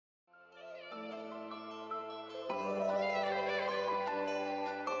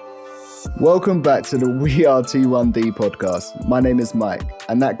Welcome back to the We Are T1D podcast. My name is Mike,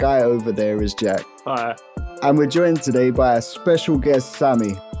 and that guy over there is Jack. Hi. And we're joined today by a special guest,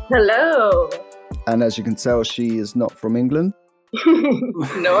 Sammi. Hello. And as you can tell, she is not from England.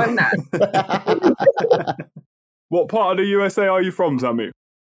 No, I'm not. What part of the USA are you from, Sammi?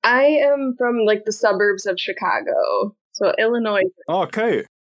 I am from like the suburbs of Chicago, so Illinois. Okay.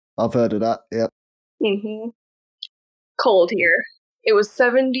 I've heard of that, yep. Mm-hmm. Cold here. It was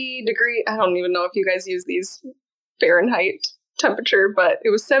 70 degrees. I don't even know if you guys use these Fahrenheit temperature, but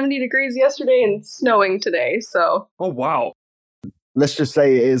it was 70 degrees yesterday and snowing today, so. Oh, wow. Let's just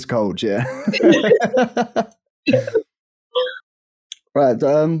say it is cold, yeah. Right,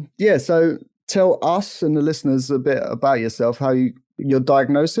 so tell us and the listeners a bit about yourself, your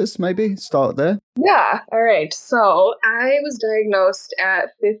diagnosis, maybe? Start there. Yeah, all right. So I was diagnosed at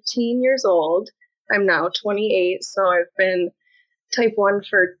 15 years old. I'm now 28, so I've been type 1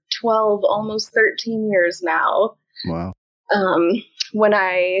 for 12, almost 13 years now. Wow. When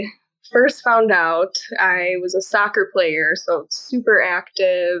I first found out, I was a soccer player, so super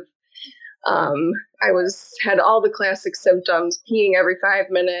active. I had all the classic symptoms, peeing every 5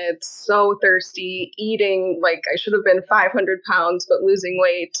 minutes, so thirsty, eating like I should have been 500 pounds, but losing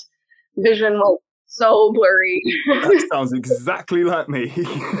weight. Vision was so blurry. That sounds exactly like me.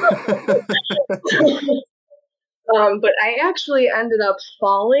 But I actually ended up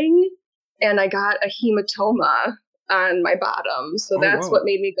falling and I got a hematoma on my bottom. So that's what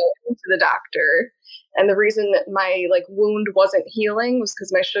made me go into the doctor. And the reason that my wound wasn't healing was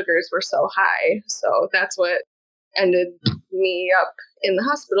because my sugars were so high. So that's what ended me up in the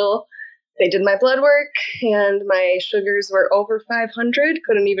hospital. They did my blood work and my sugars were over 500.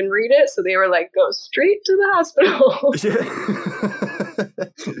 Couldn't even read it. So they were like, go straight to the hospital. Yeah.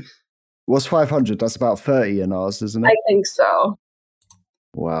 What's 500? That's about 30 in ours, isn't it? I think so.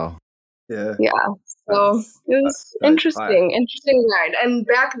 Wow. Yeah. Yeah. So it was interesting ride. And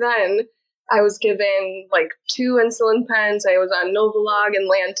back then, I was given 2 insulin pens. I was on Novolog and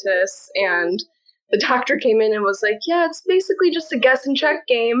Lantus, and the doctor came in and was like, yeah, it's basically just a guess and check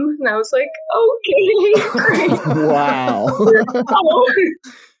game. And I was like, okay, great. Wow.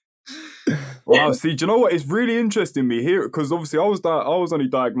 Wow, see, do you know what? It's really interesting me here because obviously I was only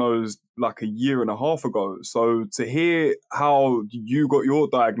diagnosed like a year and a half ago. So to hear how you got your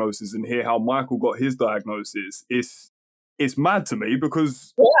diagnosis and hear how Michael got his diagnosis, it's mad to me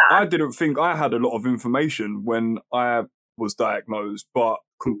because I didn't think I had a lot of information when I was diagnosed, but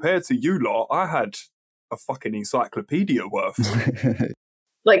compared to you lot, I had a fucking encyclopedia worth.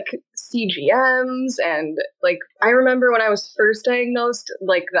 CGMs and I remember when I was first diagnosed,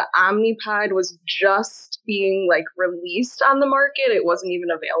 the Omnipod was just being released on the market. It wasn't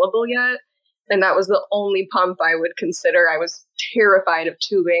even available yet. And that was the only pump I would consider. I was terrified of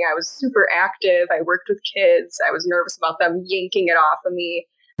tubing. I was super active. I worked with kids. I was nervous about them yanking it off of me.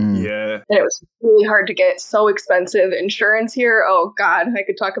 Yeah. And it was really hard to get. So expensive. Insurance here, oh God, I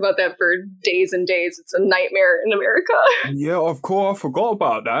could talk about that for days and days. It's a nightmare in America. Yeah, of course. I forgot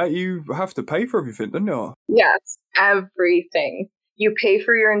about that. You have to pay for everything, don't you? Yes, everything. You pay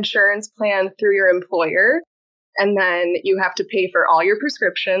for your insurance plan through your employer, and then you have to pay for all your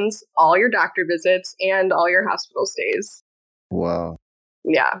prescriptions, all your doctor visits, and all your hospital stays. Wow.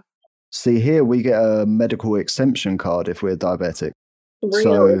 Yeah. See, here we get a medical exemption card if we're diabetic. Really?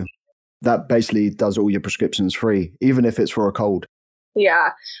 So that basically does all your prescriptions free, even if it's for a cold. Yeah.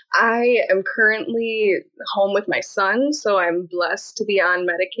 I am currently home with my son, so I'm blessed to be on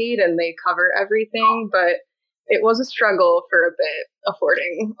Medicaid and they cover everything, but it was a struggle for a bit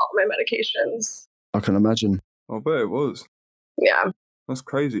affording all my medications. I can imagine. I bet it was. Yeah. That's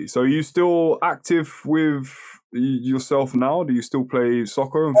crazy. So are you still active with yourself now? Do you still play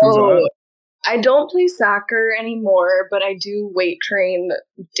soccer and things like that? I don't play soccer anymore, but I do weight train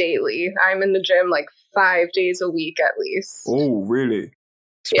daily. I'm in the gym 5 days a week at least. Oh, really?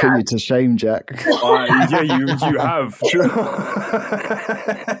 It's put you to shame, Jack. Yeah, you have.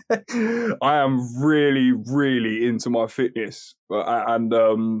 I am really, really into my fitness.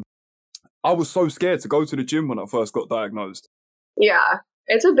 And I was so scared to go to the gym when I first got diagnosed. Yeah,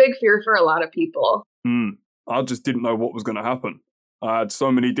 it's a big fear for a lot of people. I just didn't know what was going to happen. I had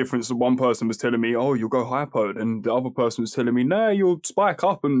so many different. One person was telling me, "Oh, you'll go hypo," and the other person was telling me, "Nah, you'll spike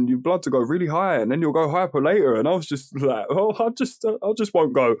up and your blood to go really high, and then you'll go hypo later." And I was just like, "Oh, I just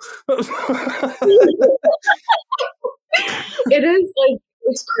won't go." It is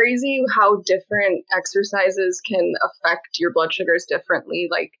it's crazy how different exercises can affect your blood sugars differently.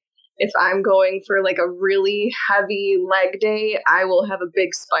 If I'm going for a really heavy leg day, I will have a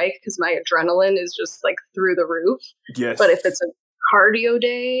big spike because my adrenaline is just through the roof. Yes. But if it's a cardio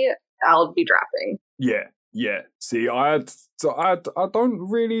day, I'll be dropping. Yeah. Yeah. See, I don't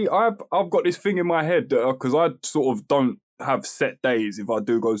really. I've got this thing in my head because I sort of don't have set days. If I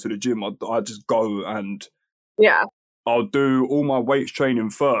do go to the gym, I just go and I'll do all my weights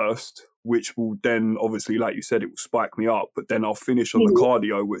training first, which will then obviously, like you said, it will spike me up. But then I'll finish on the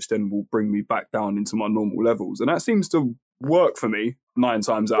cardio, which then will bring me back down into my normal levels, and that seems to work for me 9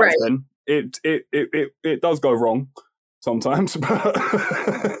 times out of 10. It does go wrong sometimes, but.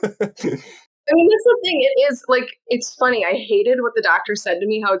 I mean, that's the thing. It is like, it's funny. I hated what the doctor said to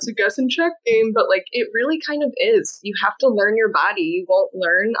me, how it's a guess and check game, but like, it really kind of is. You have to learn your body. You won't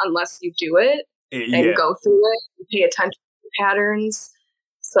learn unless you do it and go through it and pay attention to patterns.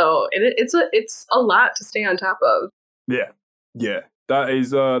 So it's a lot to stay on top of. Yeah. That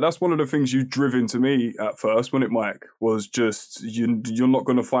is that's one of the things you driven to me at first, wasn't it, Mike? Was just you're not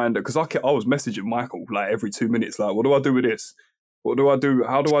going to find it because I was messaging Michael like every 2 minutes, like, what do I do with this? What do I do?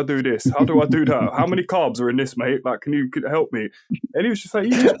 How do I do this? How do I do that? How many carbs are in this, mate? Like, can you help me? And he was just like,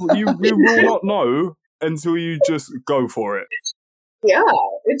 you will not know until you just go for it. Yeah,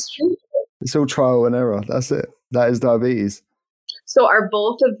 it's true. It's all trial and error. That's it. That is diabetes. So are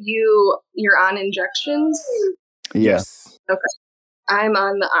both of you're on injections? Yes. Okay. I'm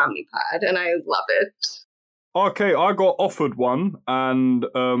on the Omnipod and I love it. Okay, I got offered one and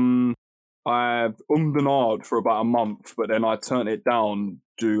I and ahed for about a month, but then I turned it down.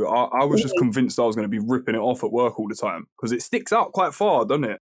 I was just convinced I was going to be ripping it off at work all the time because it sticks out quite far, doesn't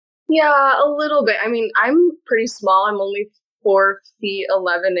it? Yeah, a little bit. I mean, I'm pretty small. I'm only 4 feet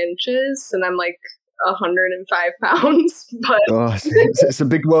 11 inches, and I'm like 105 pounds. But it's a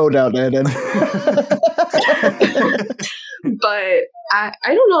big world out there, then. But I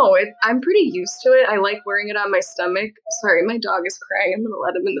don't know. I'm pretty used to it. I like wearing it on my stomach. Sorry, my dog is crying. I'm going to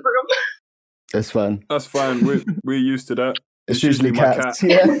let him in the room. That's fine. That's fine. We're used to that. It's usually my cats.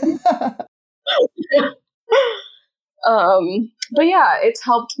 cat. Yeah. But yeah, it's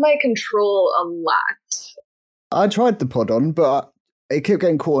helped my control a lot. I tried the pod on, but it kept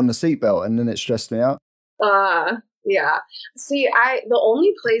getting caught on the seatbelt, and then it stressed me out. Yeah. See, the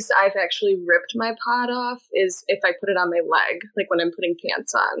only place I've actually ripped my pod off is if I put it on my leg, like when I'm putting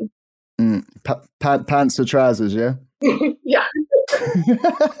pants on. Pants or trousers, yeah? Yeah.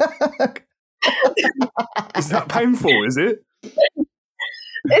 Is that painful, is it?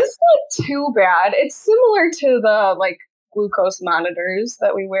 It's not too bad. It's similar to the like glucose monitors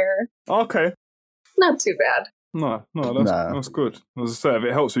that we wear. Okay. Not too bad. No, that's good. As I say, if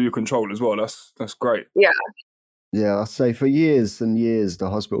it helps with your control as well, that's great. Yeah. Yeah, I say for years and years, the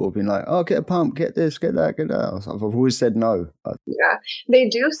hospital have been like, "Oh, get a pump, get this, get that, get that." I've always said no. Yeah, they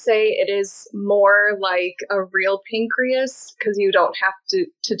do say it is more like a real pancreas because you don't have to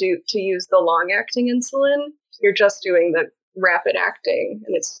use the long-acting insulin. You're just doing the rapid acting,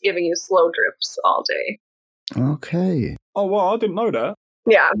 and it's giving you slow drips all day. Okay. Oh, wow, I didn't know that.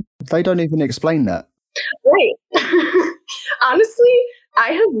 Yeah. They don't even explain that. Right. Honestly,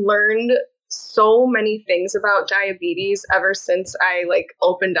 I have learned so many things about diabetes ever since I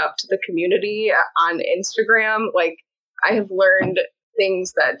opened up to the community on Instagram. I have learned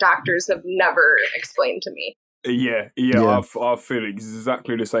things that doctors have never explained to me. Yeah. I feel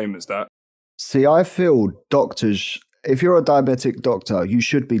exactly the same as that. See, I feel doctors, if you're a diabetic doctor, you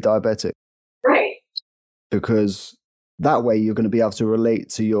should be diabetic. Right. Because that way you're going to be able to relate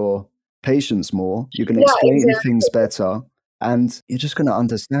to your patients more. You can explain things better, and you're just going to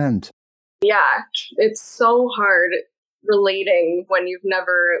understand. Yeah, it's so hard relating when you've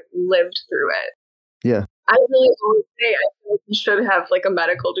never lived through it. Yeah. I really always say I think we should have a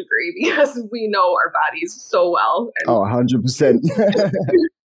medical degree because we know our bodies so well. And 100%.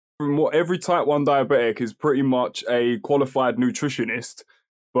 From what every type 1 diabetic is pretty much a qualified nutritionist,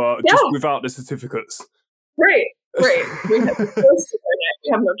 but just without the certificates. Right. We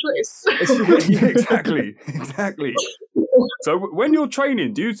have no choice. Exactly. So when you're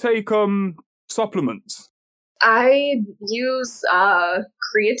training, do you take supplements? I use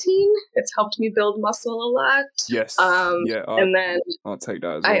creatine. It's helped me build muscle a lot. Yes. And then I'll take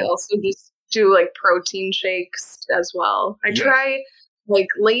that as well. I also just do protein shakes as well. I try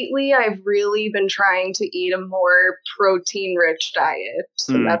lately I've really been trying to eat a more protein rich diet.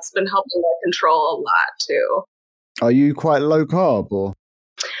 And that's been helping my control a lot too. Are you quite low carb or?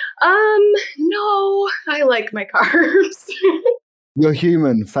 No, I like my carbs. You're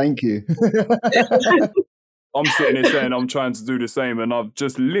human, thank you. I'm sitting here saying I'm trying to do the same, and I've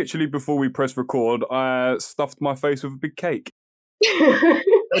just literally before we press record, I stuffed my face with a big cake. I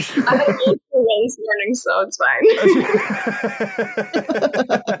had a meal this morning, so it's fine.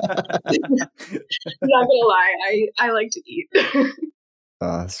 I'm not gonna lie, I like to eat.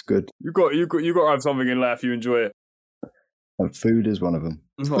 Ah, that's good. You got to have something in life you enjoy. And food is one of them.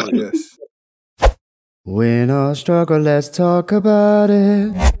 Oh yes. Win or struggle, let's talk about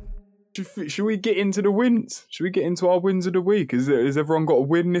it. Should we get into the wins? Should we get into our wins of the week? Has everyone got a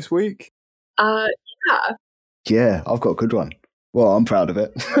win this week? Yeah. Yeah, I've got a good one. Well, I'm proud of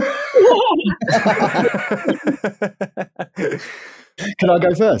it. Can I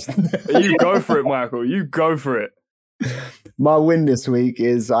go first? You go for it, Michael. You go for it. My win this week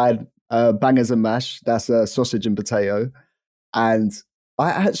is I had bangers and mash. That's a sausage and potato. And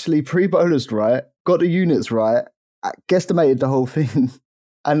I actually pre-bolused right, got the units right, guesstimated the whole thing,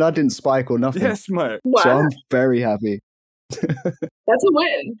 and I didn't spike or nothing. Yes, mate. Wow. So I'm very happy. That's a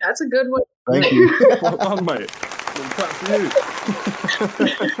win. That's a good win. Thank you. Well done, mate. Clap for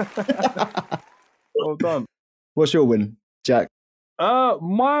you. Well done. What's your win, Jack?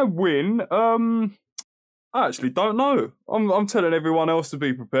 My win, I actually don't know. I'm telling everyone else to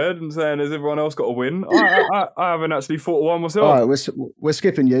be prepared and saying, has everyone else got a win? I haven't actually thought of one myself. All right, we're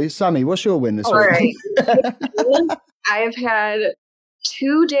skipping you. Sammi, what's your win this week? All right. I have had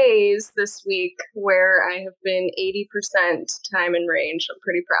 2 days this week where I have been 80% time in range. I'm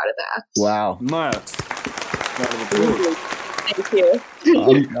pretty proud of that. Wow. Nice. Thank you.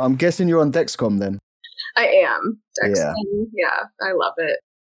 I'm guessing you're on Dexcom then. I am. Dexcom. Yeah, I love it.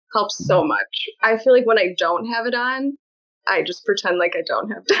 Helps so much. I feel like when I don't have it on, I just pretend like I don't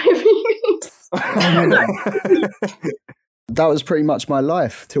have diabetes. That was pretty much my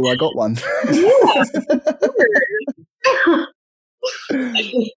life till I got one.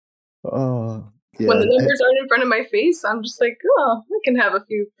 Oh, yeah. When the numbers aren't in front of my face, I'm just like, oh, I can have a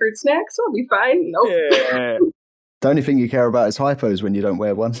few fruit snacks. I'll be fine. Nope. Yeah. The only thing you care about is hypos when you don't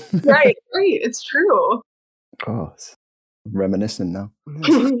wear one. Right. It's true. Oh, it's reminiscent now.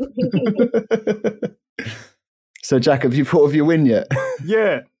 So, Jack, have you thought of your win yet?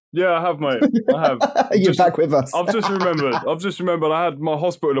 Yeah, I have, mate. I have. You're back with us. I've just remembered I had my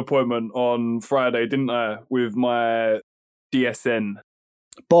hospital appointment on Friday, didn't I, with my DSN.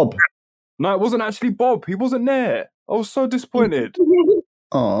 Bob. No, it wasn't actually Bob. He wasn't there. I was so disappointed.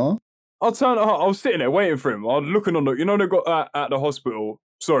 Aw. I was sitting there waiting for him. I was looking on they got at the hospital.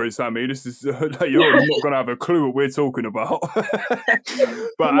 Sorry, Sammi, this is you're not going to have a clue what we're talking about.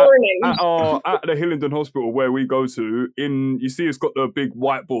 But at the Hillingdon Hospital where we go to, you see it's got the big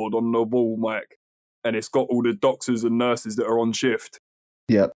whiteboard on the wall, Mike, and it's got all the doctors and nurses that are on shift.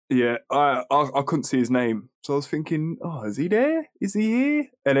 Yep. Yeah, I couldn't see his name, so I was thinking, oh, is he there? Is he here?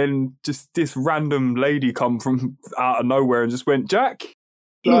 And then just this random lady come from out of nowhere and just went, Jack.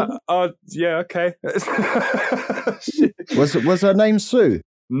 Yeah, okay. Was her name Sue?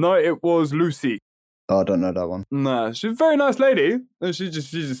 No, it was Lucy. Oh, I don't know that one. Nah, she's a very nice lady. And she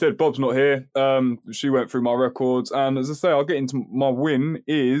just said, Bob's not here. She went through my records. And as I say, I'll get into my win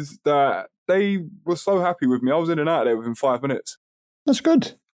is that they were so happy with me. I was in and out of there within 5 minutes. That's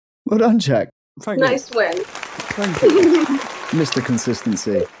good. Well done, Jack. Thank you. Nice win. Thank you. Mr.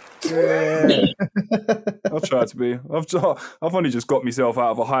 Consistency. Yeah. I'll try to be. I've only just got myself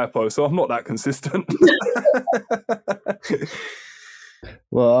out of a hypo, so I'm not that consistent.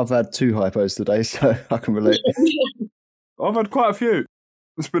 Well, I've had 2 hypos today, so I can relate. I've had quite a few.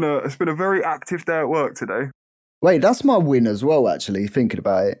 It's been a very active day at work today. Wait, that's my win as well, actually, thinking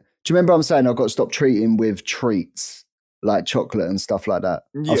about it. Do you remember I'm saying I've got to stop treating with treats, like chocolate and stuff like that?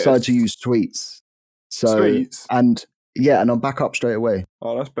 Yes. I've started to use sweets. Sweets? And I'm back up straight away.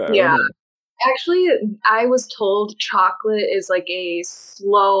 Oh, that's better. Yeah. Actually, I was told chocolate is like a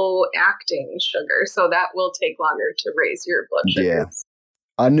slow acting sugar, so that will take longer to raise your blood sugar. Yeah.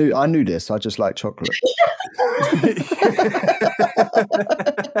 I knew this. I just like chocolate. Yeah, do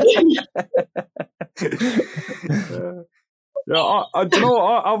you know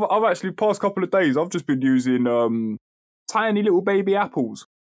what? I've actually past couple of days I've just been using tiny little baby apples.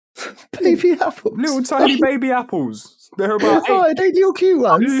 Baby apples. Little tiny baby apples. They're about 8. Oh, they little cute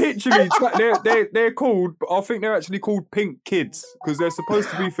ones. Literally, they're called. I think they're actually called pink kids because they're supposed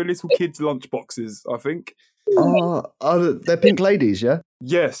to be for little kids' lunchboxes. I think. Oh, they're pink ladies, yeah.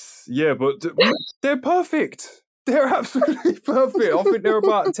 Yes, yeah, but they're perfect. They're absolutely perfect. I think they're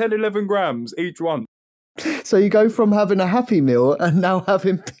about 10, 11 grams each one. So you go from having a Happy Meal and now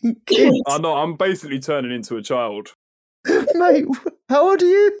having pink kids. I know. I'm basically turning into a child. Mate, how old are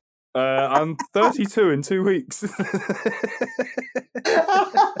you? I'm 32 in 2 weeks.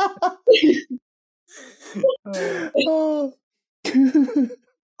 Oh.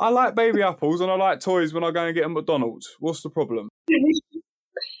 I like baby apples and I like toys when I go and get at McDonald's. What's the problem?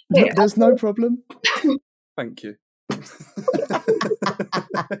 There's no problem. Thank you.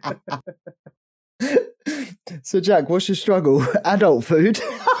 So, Jack, what's your struggle? Adult food?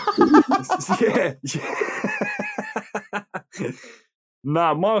 yeah.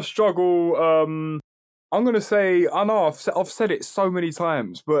 Nah, my struggle, I'm going to say, I know I've said it so many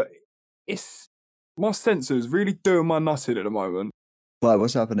times, but it's my sensors really doing my nutting at the moment. Why,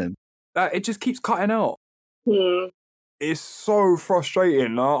 what's happening? It just keeps cutting out. Hmm. It's so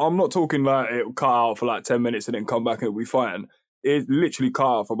frustrating. I'm not talking like it'll cut out for like 10 minutes and then come back and it'll be fine. It literally cut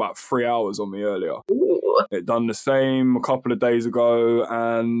out for about 3 hours on me earlier. Ooh. It done the same a couple of days ago,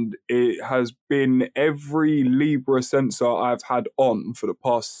 and it has been every Libra sensor I've had on for the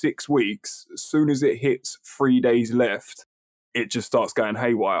past 6 weeks. As soon as it hits 3 days left, it just starts going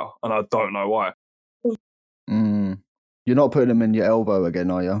haywire, and I don't know why. You're not putting them in your elbow again,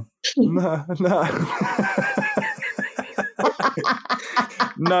 are you? No.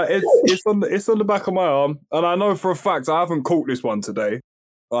 No, it's on the back of my arm, and I know for a fact I haven't caught this one today.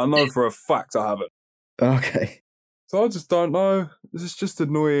 I know for a fact I haven't. Okay. So I just don't know. This is just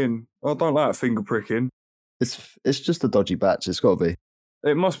annoying. I don't like finger pricking. It's just a dodgy batch. It's got to be.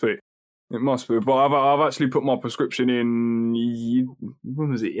 It must be. But I've actually put my prescription in. When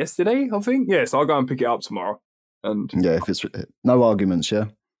was it? Yesterday, I think. Yeah, so I'll go and pick it up tomorrow. And yeah, if it's no arguments, yeah.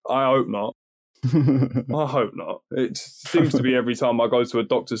 I hope not. I hope not. It seems to be every time I go to a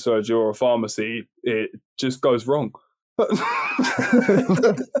doctor's surgery or a pharmacy, it just goes wrong.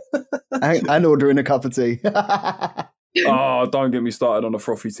 and ordering a cup of tea. Oh, don't get me started on a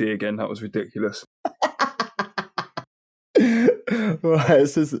frothy tea again. That was ridiculous. Right,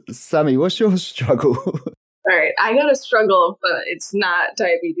 so Sammi, what's your struggle? All right, I got a struggle, but it's not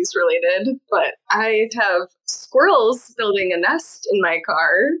diabetes related. But I have squirrels building a nest in my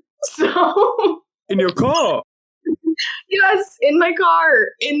car. So in your car? Yes, in my car,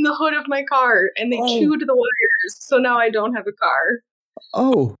 in the hood of my car, and they chewed the wires. So now I don't have a car.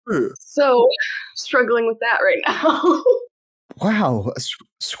 Oh. So struggling with that right now. Wow, a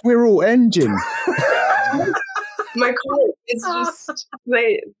squirrel engine. My car is just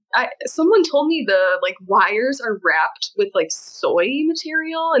someone told me the wires are wrapped with soy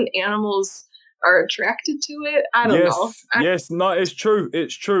material and animals are attracted to it. I don't know. Yes, no, it's true.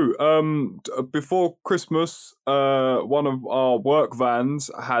 It's true. Before Christmas, one of our work vans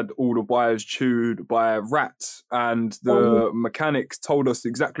had all the wires chewed by rats, and the mechanics told us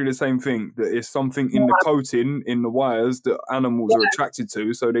exactly the same thing, that it's something in the coating in the wires that animals are attracted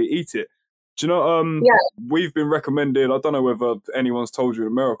to, so they eat it. Do you know, we've been recommended, I don't know whether anyone's told you in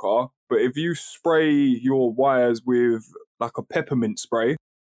America, but if you spray your wires with like a peppermint spray,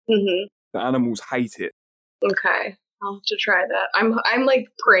 the animals hate it. Okay, I'll have to try that. I'm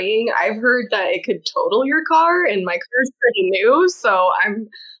praying. I've heard that it could total your car, and my car's pretty new, so I'm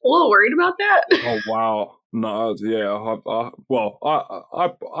a little worried about that. Oh wow! No, yeah.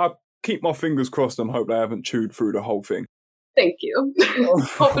 I keep my fingers crossed and hope they haven't chewed through the whole thing. Thank you. Hoping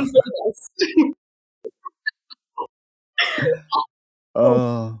for the best.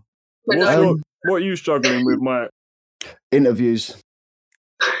 What are you struggling with, Mike? Interviews.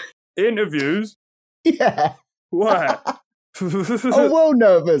 Interviews? Yeah. Why? I'm well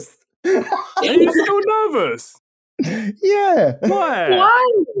nervous. Are you still nervous? Yeah. Why?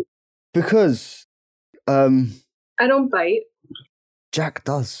 Because I don't bite. Jack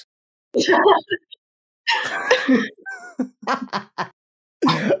does.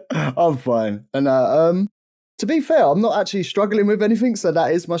 I'm fine. And to be fair, I'm not actually struggling with anything, so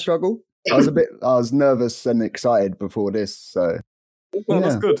that is my struggle. I was nervous and excited before this, so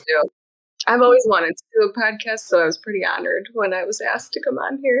that's good. Yeah. I've always wanted to do a podcast, so I was pretty honored when I was asked to come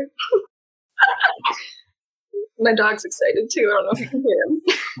on here. My dog's excited too. I don't know if you can hear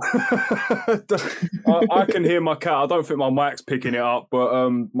him. I can hear my cat. I don't think my mic's picking it up,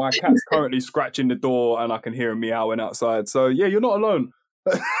 but my cat's currently scratching the door and I can hear him meowing outside. So yeah, you're not alone.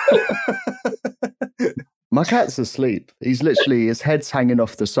 My cat's asleep. He's literally, his head's hanging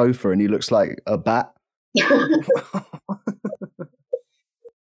off the sofa and he looks like a bat.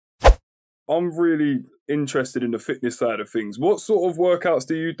 I'm really interested in the fitness side of things. What sort of workouts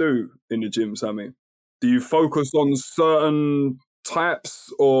do you do in the gym, Sammi? Do you focus on certain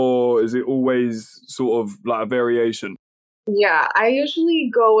types, or is it always sort of like a variation? Yeah, I usually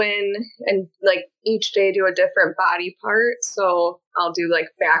go in and each day do a different body part. So I'll do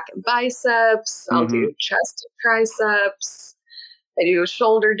back and biceps. I'll do chest and triceps. I do a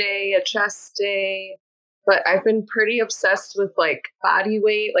shoulder day, a chest day. But I've been pretty obsessed with body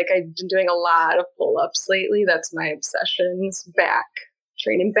weight. I've been doing a lot of pull-ups lately. That's my obsessions.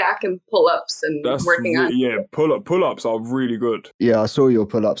 Training back and pull-ups and working on. Yeah, pull-ups are really good. Yeah, I saw your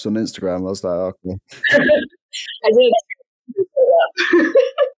pull-ups on Instagram. I was like, okay. I did a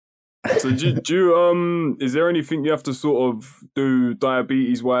pull-up. So do you, is there anything you have to sort of do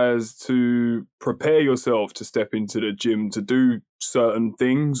diabetes-wise to prepare yourself to step into the gym to do certain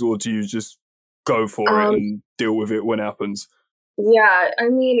things, or do you just go for it and deal with it when it happens? Yeah, I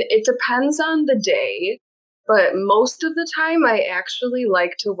mean, it depends on the day, but most of the time I actually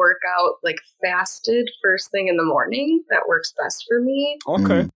like to work out like fasted first thing in the morning. That works best for me.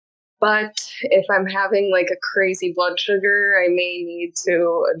 Okay. But if I'm having like a crazy blood sugar, I may need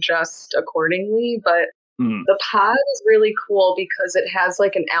to adjust accordingly. But the pod is really cool because it has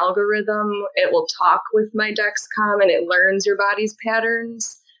like an algorithm. It will talk with my Dexcom and it learns your body's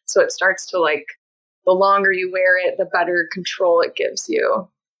patterns. So it starts to like, the longer you wear it, the better control it gives you.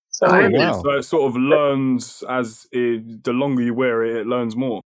 So, so it sort of learns the longer you wear it, it learns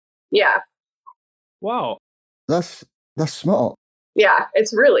more. Yeah. Wow. That's smart. Yeah,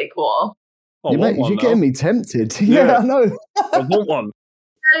 it's really cool. You're getting me tempted. Yeah, I know. I want one.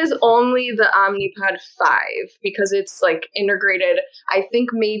 That is only the Omnipod 5 because it's like integrated. I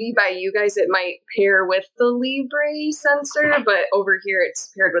think maybe by you guys it might pair with the Libre sensor, but over here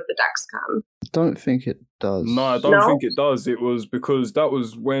it's paired with the Dexcom. I don't think it does. No, I don't think it does. It was because that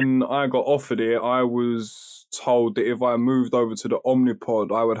was when I got offered it, I was told that if I moved over to the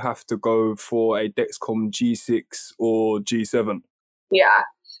Omnipod, I would have to go for a Dexcom G6 or G7. Yeah.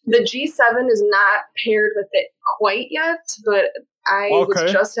 The G7 is not paired with it quite yet, but I was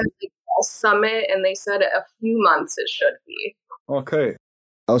just at the summit and they said a few months it should be. Okay.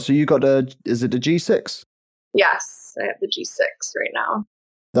 Oh, so you got is it the G6? Yes, I have the G6 right now.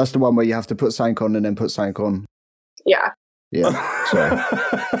 That's the one where you have to put something on and then put something on. Yeah. Yeah, sorry.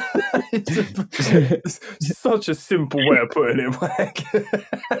 It's such a simple way of putting it, Mike.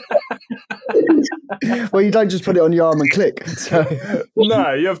 Well, you don't just put it on your arm and click. So.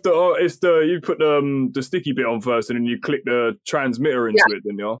 No, you have to. You put the sticky bit on first, and then you click the transmitter into it.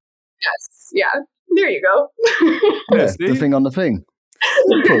 Then you. Yes. Yeah. There you go. Yeah, the thing on the thing.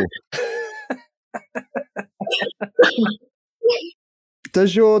 Simple.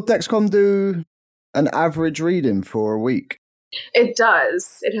 Does your Dexcom do an average reading for a week? It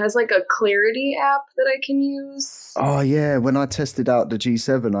does. It has like a Clarity app that I can use. Oh, yeah. When I tested out the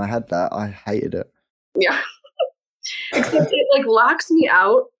G7, I had that. I hated it. Yeah. Except it like locks me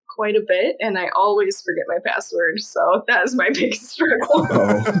out quite a bit, and I always forget my password. So that is my biggest struggle. On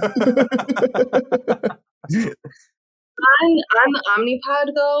the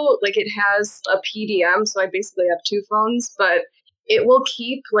Omnipod, though, like it has a PDM, so I basically have two phones, but it will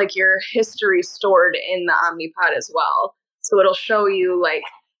keep like your history stored in the Omnipod as well. So it'll show you like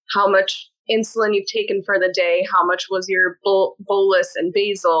how much insulin you've taken for the day, how much was your bolus and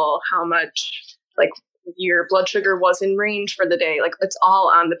basal, how much like your blood sugar was in range for the day. Like it's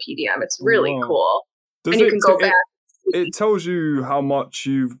all on the PDM. It's really cool. And you can go back. It tells you how much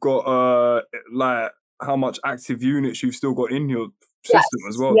you've got, like how much active units you've still got in your system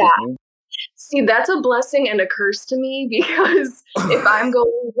as well. Yeah. See, that's a blessing and a curse to me because if I'm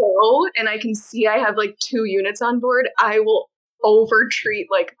going low and I can see I have like 2 units on board, I will overtreat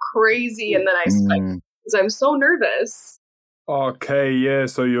like crazy and then I spike because I'm so nervous. Okay, yeah.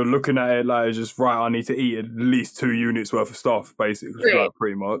 So you're looking at it like just right. I need to eat at least 2 units worth of stuff, basically, like,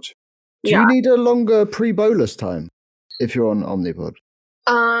 pretty much. Do you need a longer pre-bolus time if you're on Omnipod?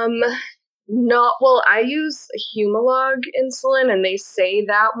 No, well, I use Humalog insulin, and they say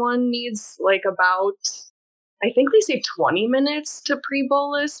that one needs like about, I think they say 20 minutes to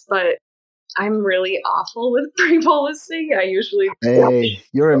pre-bolus, but I'm really awful with pre-bolusing. I usually... Hey,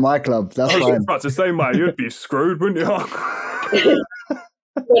 you're in my club. That's fine. I was about to say, mate, you'd be screwed, wouldn't you?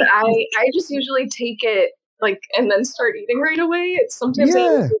 But I just usually take it like and then start eating right away. It's sometimes I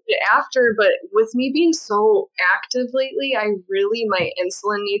eat it after, but with me being so active lately, my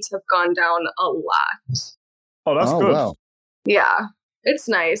insulin needs have gone down a lot. Oh, that's good. Wow. Yeah, it's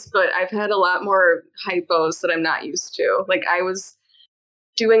nice, but I've had a lot more hypos that I'm not used to. Like I was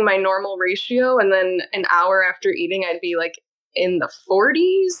doing my normal ratio, and then an hour after eating, I'd be like in the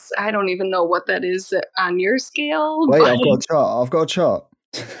 40s. I don't even know what that is on your scale. Wait, I've got a chart.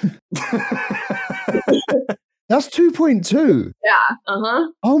 That's 2.2. Yeah.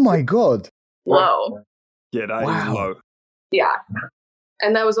 Uh-huh. Oh my god. Low. Yeah, that is low. Yeah.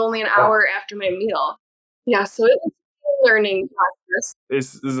 And that was only an hour after my meal. Yeah, so it was a learning process.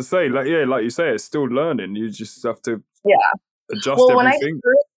 It's, as I say, like you say, it's still learning. You just have to adjust everything.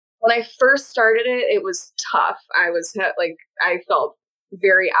 When I first started it, it was tough. I felt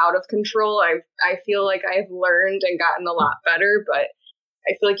very out of control. I feel like I've learned and gotten a lot better, but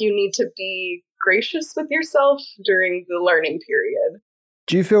I feel like you need to be gracious with yourself during the learning period.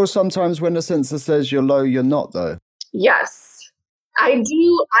 Do you feel sometimes when the sensor says you're low, you're not, though? Yes. I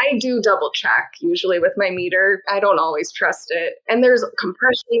do double check usually with my meter. I don't always trust it. And there's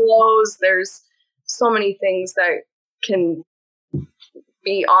compression lows. There's so many things that can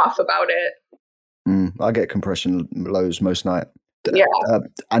be off about it. I get compression lows most night. Yeah.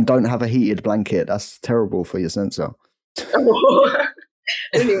 And don't have a heated blanket. That's terrible for your sensor. I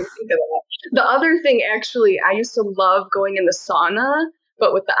didn't even think of that. The other thing, actually, I used to love going in the sauna,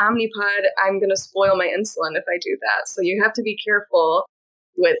 but with the Omnipod, I'm going to spoil my insulin if I do that. So you have to be careful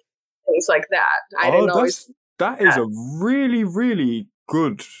with things like that. That is a really, really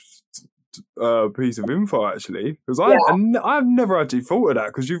good piece of info, actually, because I've never actually thought of that,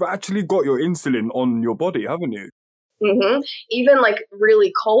 because you've actually got your insulin on your body, haven't you? Mm-hmm. Even like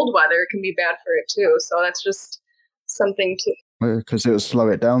really cold weather can be bad for it too. So that's just something to... Because it will slow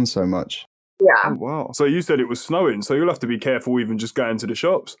it down so much. Yeah. Oh, wow. So you said it was snowing, so you'll have to be careful even just going to the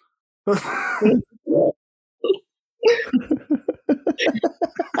shops.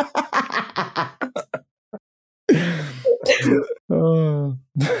 Oh.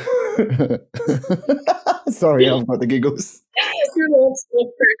 Sorry, I've got the giggles. Will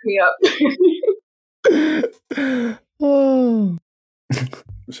crack me up. Oh.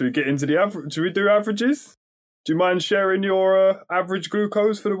 Should we get into the average? Should we do averages? Do you mind sharing your average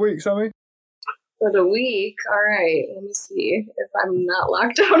glucose for the week, Sammi? For the week? All right. Let me see if I'm not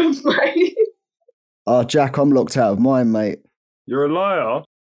locked out of mine. Oh, Jack, I'm locked out of mine, mate. You're a liar.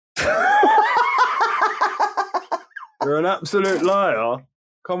 You're an absolute liar.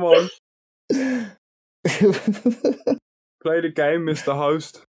 Come on. Play the game, Mr.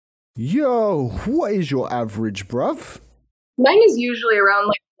 Host. Yo, what is your average, bruv? Mine is usually around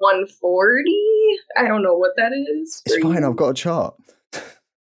like 140. I don't know what that is. It's fine, I've got a chart.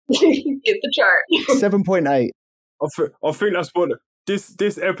 Get the chart. 7.8. I think that's what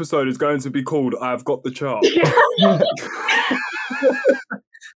this episode is going to be called. I've got the chart.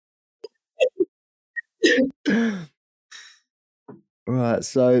 Right,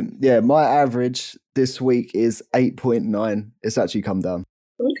 so yeah, my average this week is 8.9. It's actually come down.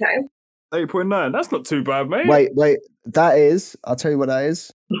 Okay. 8.9. That's not too bad, mate. Wait. That is, I'll tell you what that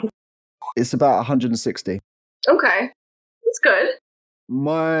is. It's about 160. Okay. That's good.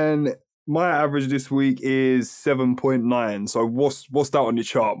 My average this week is 7.9. So what's that on your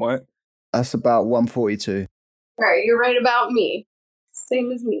chart, mate? That's about 142. All right, you're right about me.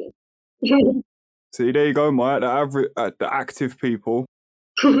 Same as me. See, there you go, mate. The active people.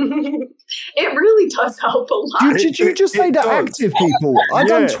 It really does help a lot. Did you just say the active people? I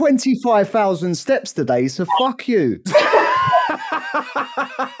done 25,000 steps today, so fuck you.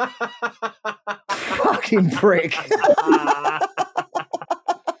 Fucking prick.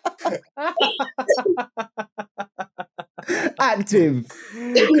 Active.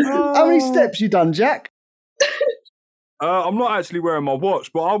 How many steps you done, Jack? I'm not actually wearing my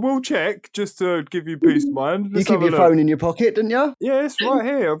watch, but I will check just to give you peace of mind. You keep your phone in your pocket, didn't you? Yeah, it's right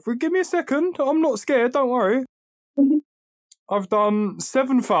here. Give me a second. I'm not scared. Don't worry. I've done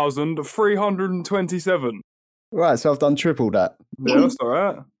 7,327. Right, so I've done triple that. Yeah, that's all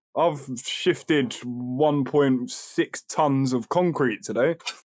right. I've shifted 1.6 tons of concrete today.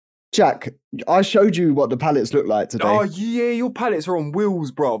 Jack, I showed you what the pallets look like today. Oh, yeah, your pallets are on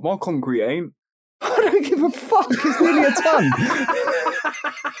wheels, bro. My concrete ain't. I don't give a fuck. It's nearly a ton.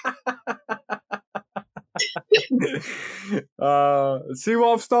 See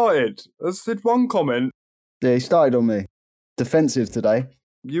what I've started? I said one comment. Yeah, he started on me. Defensive today.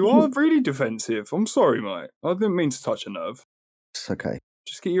 You are really defensive. I'm sorry, mate. I didn't mean to touch a nerve. It's okay.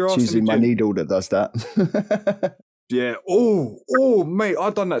 Just get your ass It's usually in the my gym. needle that does that. Yeah. Oh, mate, I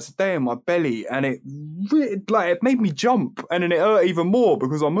done that today in my belly, and it made me jump, and then it hurt even more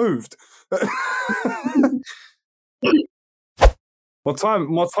because I moved. My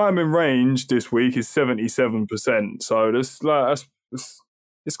time in range this week is 77%, so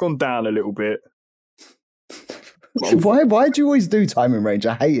it's gone down a little bit. Why do you always do time in range?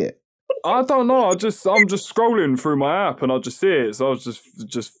 I hate it. I don't know. I'm just scrolling through my app and I just see it. So I was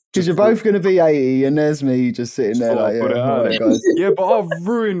just because you're both going to be 80, and there's me just sitting there like, yeah, but I've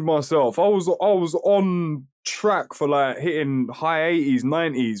ruined myself. I was on track for like hitting high 80s,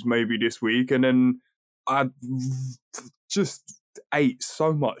 90s maybe this week, and then I just ate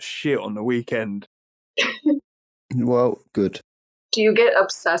so much shit on the weekend. Well, good. Do you get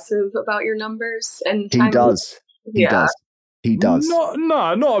obsessive about your numbers? And He does. He does.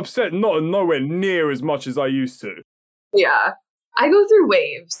 Not upset. Not nowhere near as much as I used to. Yeah. I go through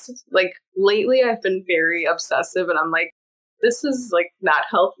waves. Like lately I've been very obsessive and I'm like, this is like not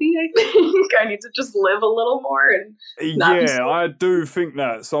healthy. I think I need to just live a little more and not be so. I do think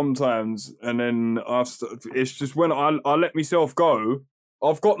that sometimes, and then it's just when I let myself go,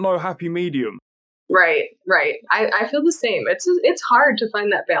 I've got no happy medium. Right. I feel the same. It's hard to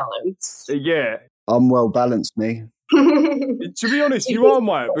find that balance. Yeah. I'm well balanced, me. To be honest, you are,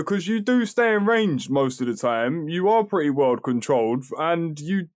 Mike, because you do stay in range most of the time. You are pretty well controlled, and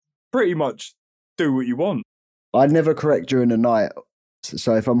you pretty much do what you want. I never correct during the night.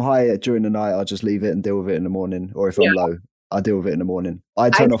 So if I'm high during the night, I'll just leave it and deal with it in the morning. Or if I'm low, I deal with it in the morning. I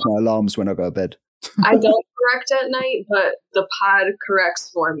turn off my alarms when I go to bed. I don't correct at night, but the pod corrects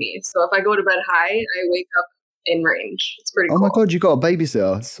for me. So if I go to bed high, I wake up in range. It's pretty cool. Oh my God, you got a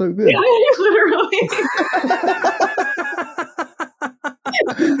babysitter. It's so good. Yeah, literally.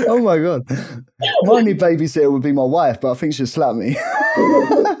 Oh my God. My only babysitter would be my wife, but I think she'll slap me.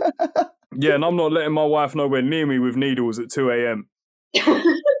 Yeah, and I'm not letting my wife nowhere near me with needles at 2 a.m.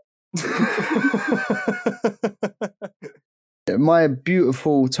 My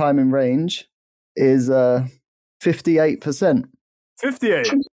beautiful time in range is 58%.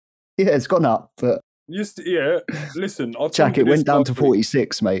 58? Yeah, it's gone up, but... Listen, I'll Jack, it went down to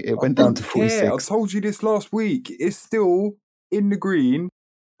 46, mate. It went down to 46. Yeah, I told you this last week. It's still in the green,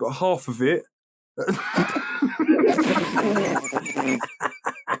 got half of it.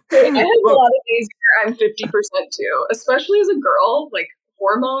 I have a lot of days where I'm 50% too, especially as a girl. Like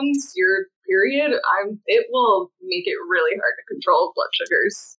hormones, your period, it will make it really hard to control blood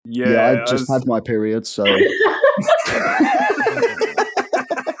sugars. Yeah, I just had my period, so.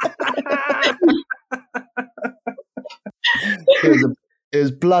 It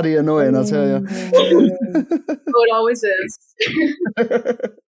was bloody annoying, I tell you. Oh, it always is.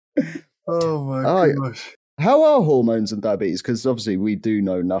 Oh my gosh. How are hormones and diabetes? Because obviously we do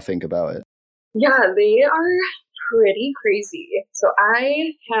know nothing about it. Yeah, they are pretty crazy. So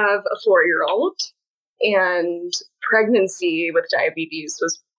I have a 4-year-old, and pregnancy with diabetes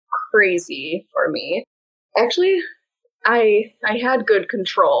was crazy for me. Actually, I had good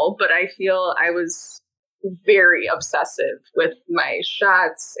control, but I feel I was very obsessive with my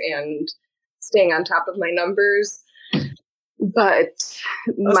shots and staying on top of my numbers. But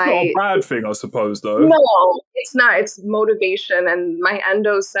that's not a bad thing, I suppose, though. No, it's not. It's motivation. And my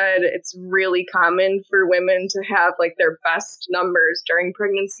endo said it's really common for women to have like their best numbers during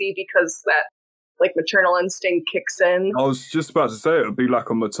pregnancy because that like maternal instinct kicks in. I was just about to say it would be like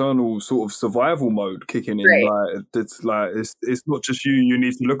a maternal sort of survival mode kicking in. Right. It's not just you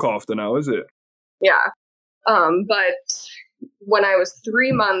need to look after now, is it? Yeah. But when I was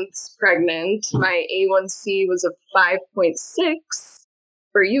 3 months pregnant, my A1C was a 5.6.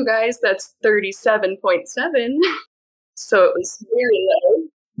 For you guys, that's 37.7. So it was very low.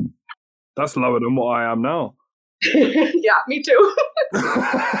 That's lower than what I am now. Yeah, me too.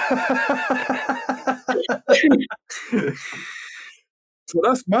 So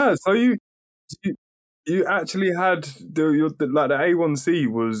that's mad. So you actually had the A1C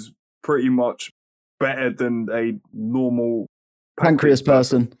was pretty much better than a normal pancreas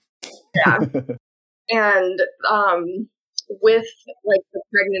person. Yeah. And with like the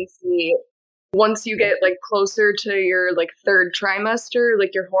pregnancy, once you get like closer to your like 3rd trimester,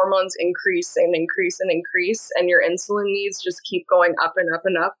 like your hormones increase and increase and increase, and your insulin needs just keep going up and up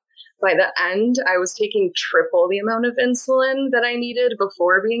and up. By the end, I was taking triple the amount of insulin that I needed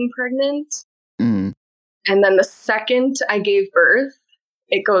before being pregnant. Mm. And then the second I gave birth,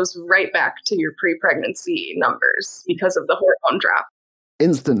 it goes right back to your pre-pregnancy numbers because of the hormone drop.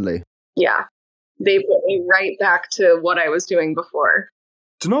 Instantly. Yeah. They put me right back to what I was doing before.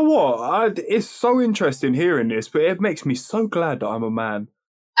 Do you know what? It's so interesting hearing this, but it makes me so glad that I'm a man.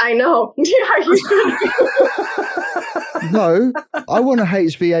 I know. Yeah, you should. No, I want a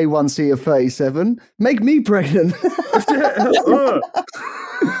HbA1c of 37. Make me pregnant.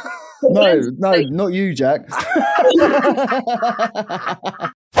 No, not you, Jack.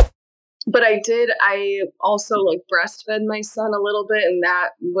 But I also like breastfed my son a little bit, and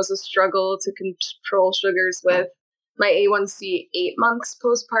that was a struggle to control sugars with. My A1C 8 months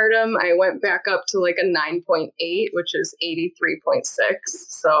postpartum, I went back up to like a 9.8, which is 83.6.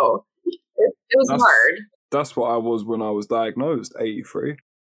 So it was hard. That's what I was when I was diagnosed, 83.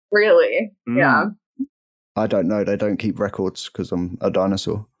 Really? Mm. Yeah. I don't know. They don't keep records because I'm a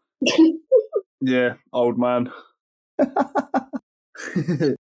dinosaur. Yeah, old man.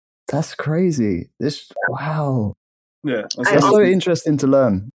 That's crazy. Wow. Yeah. That's so interesting to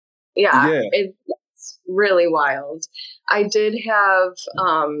learn. Yeah. It's really wild. I did have,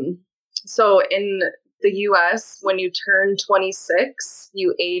 so in the US, when you turn 26,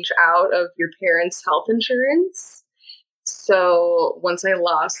 you age out of your parents' health insurance. So once I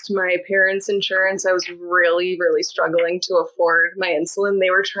lost my parents' insurance, I was really, really struggling to afford my insulin.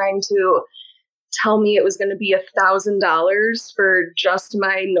 They were trying to tell me it was going to be $1,000 for just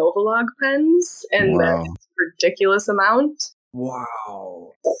my Novolog pens, and that's a ridiculous amount.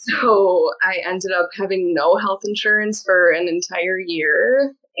 Wow. So I ended up having no health insurance for an entire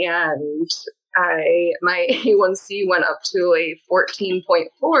year, and my A1C went up to a 14.4.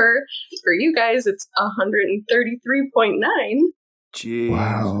 For you guys, it's 133.9. Jesus.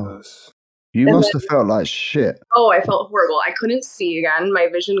 Wow. You must have felt like shit. Oh, I felt horrible. I couldn't see again. My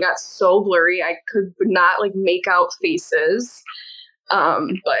vision got so blurry. I could not make out faces.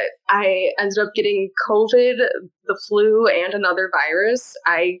 But I ended up getting COVID, the flu, and another virus.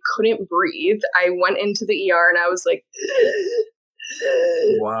 I couldn't breathe. I went into the ER and I was like,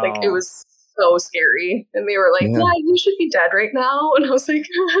 wow. It was so scary. And they were like, yeah, you should be dead right now. And I was like,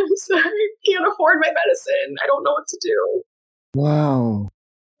 I'm sorry, I can't afford my medicine. I don't know what to do. Wow.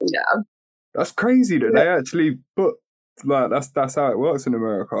 Yeah. That's crazy that they actually put that's how it works in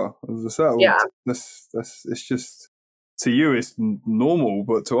America. As a settlement. Yeah. That's it's just, to you it's normal,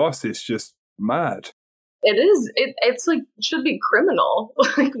 but to us it's just mad. It is. It's should be criminal.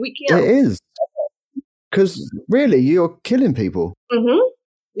 We can't. It is. Because really, you're killing people. Mm-hmm.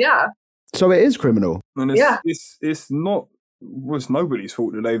 Yeah. So it is criminal. And it's not. Well, it's nobody's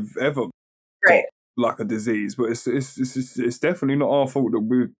fault that they've ever got a disease, but it's definitely not our fault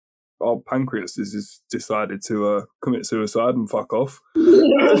that our pancreas has decided to commit suicide and fuck off.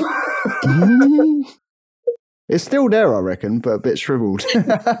 It's still there, I reckon, but a bit shriveled.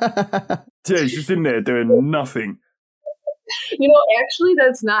 Yeah, it's just in there doing nothing. Actually,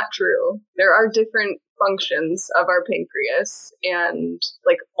 that's not true. There are different functions of our pancreas, and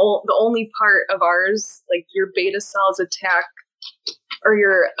the only part of ours, your beta cells attack, or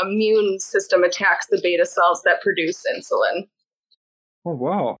your immune system attacks the beta cells that produce insulin. Oh,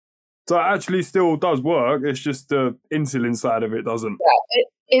 wow. So it actually still does work. It's just the insulin side of it doesn't. Yeah,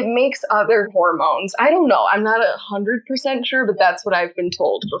 it makes other hormones. I don't know. I'm not 100% sure, but that's what I've been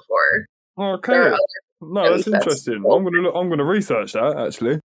told before. Okay. No, that's interesting. I'm gonna research that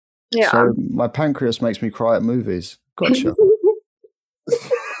actually. Yeah. So my pancreas makes me cry at movies. Gotcha.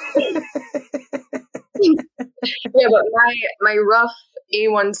 Yeah, but my rough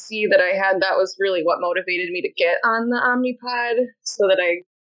A1C that I had, that was really what motivated me to get on the Omnipod, so that I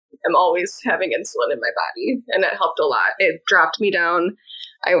am always having insulin in my body, and it helped a lot. It dropped me down.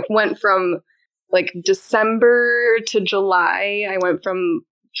 I went from December to July, I went from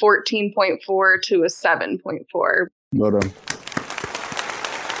 14.4 to a 7.4. Well done.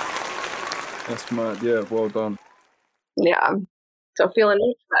 That's mad. Yeah, well done. Yeah. So feeling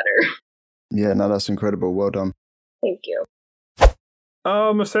much better. Yeah, no, that's incredible. Well done. Thank you.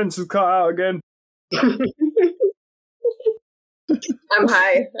 My sensor's cut out again. I'm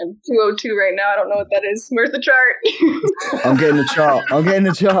high. I'm 202 right now. I don't know what that is. Where's the chart? I'm getting the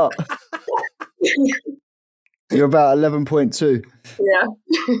chart. You're about 11.2. Yeah.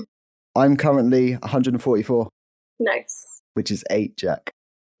 I'm currently 144. Nice. Which is 8, Jack.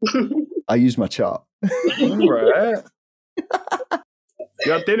 I use my chart. All right.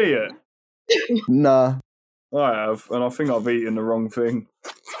 You had dinner yet? Nah. I have, and I think I've eaten the wrong thing.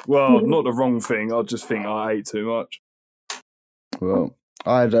 Well, not the wrong thing. I just think I ate too much. Well,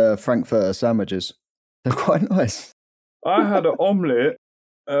 I had Frankfurter sandwiches. They're quite nice. I had an omelette,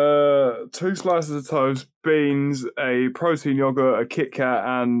 2 slices of toast, beans, a protein yogurt, a Kit Kat,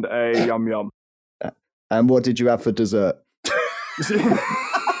 and a Yum Yum. And what did you have for dessert?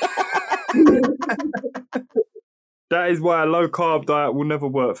 That is why a low carb diet will never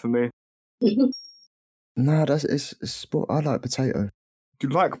work for me. No, it's sport. I like potato. Do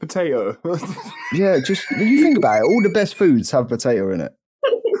you like potato? Yeah, just when you think about it, all the best foods have potato in it.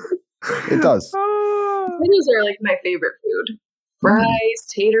 It does. Potatoes are my favorite food. Fries,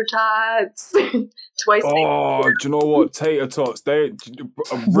 tater tots, twice. Oh, do you know what? Tater tots.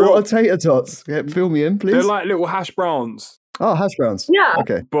 What are tater tots? Yeah, fill me in, please. They're like little hash browns. Oh, hash browns. Yeah.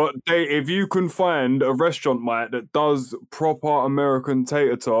 Okay. But if you can find a restaurant, mate, that does proper American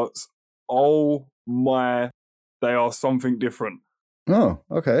tater tots, oh my, they are something different. Oh,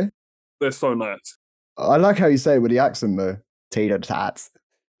 okay. They're so nice. I like how you say it with the accent, though. Tater tots.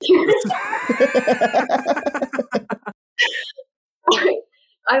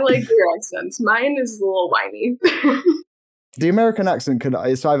 I like your accents. Mine is a little whiny. The American accent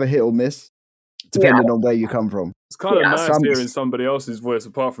it's either hit or miss, depending on where you come from. It's kind of nice hearing somebody else's voice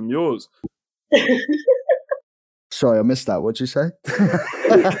apart from yours. Sorry, I missed that. What'd you say?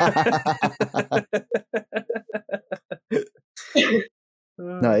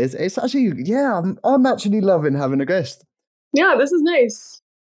 No, it's actually, I'm actually loving having a guest. Yeah, this is nice.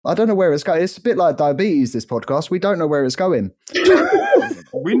 I don't know where it's going. It's a bit like diabetes, this podcast. We don't know where it's going.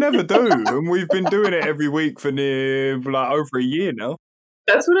 We never do. And we've been doing it every week for over a year now.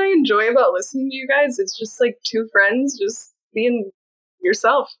 That's what I enjoy about listening to you guys. It's just like two friends just being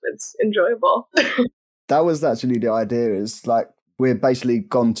yourself. It's enjoyable. That was actually the idea, is like we're basically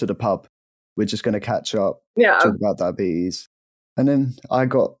gone to the pub. We're just going to catch up, Yeah. talk about diabetes. And then I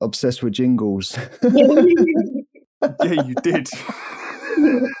got obsessed with jingles. Yeah, you did.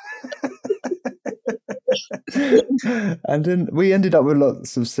 And then we ended up with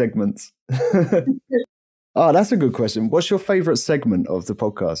lots of segments. Oh, that's a good question. What's your favorite segment of the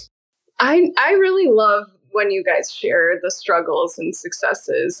podcast? I really love when you guys share the struggles and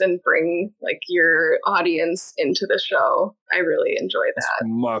successes and bring like your audience into the show. I really enjoy that. That's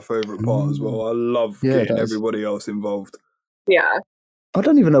my favorite part as well. I love getting everybody else involved. Yeah. I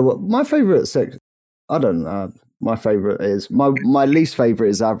don't even know what my favorite I don't know. My favorite is my least favorite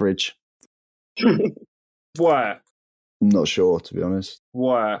is average. Why? I'm not sure, to be honest.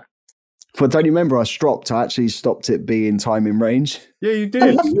 Why? But don't you remember I actually stopped it being time in range? Yeah, you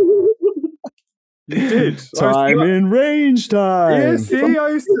did. You did. Time in range time. Yeah, see, I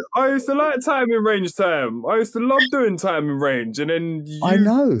used to like time in range time. I used to love doing time in range. And then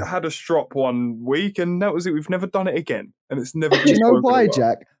you had a strop one week and that was it. We've never done it again. And it's never been. Do you know why,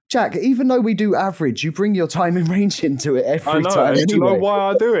 Jack? Jack, even though we do average, you bring your time in range into it every time. Anyway. Do you know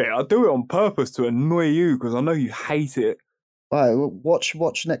why I do it? I do it on purpose to annoy you because I know you hate it. All right, well,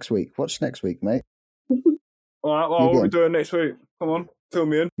 watch next week. Watch next week, mate. All right, well, what are we doing next week? Come on, fill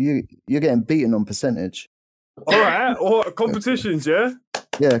me in. You're getting beaten on percentage. All right, or competitions, yeah?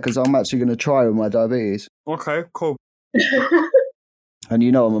 Yeah, because I'm actually going to try with my diabetes. Okay, cool. And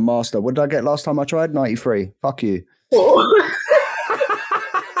you know I'm a master. What did I get last time I tried? 93. Fuck you.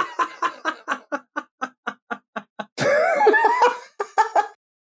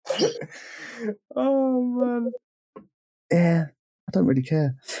 Oh, man. Yeah, I don't really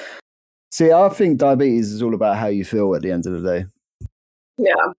care. See, I think diabetes is all about how you feel at the end of the day.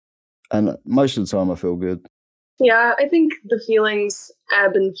 Yeah. And most of the time I feel good. Yeah, I think the feelings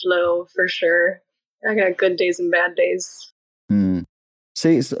ebb and flow for sure. I got good days and bad days.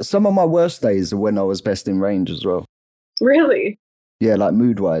 See, some of my worst days are when I was best in range as well. Really? Yeah, like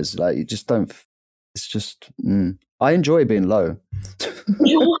mood-wise. Like, you just don't... It's just... I enjoy being low.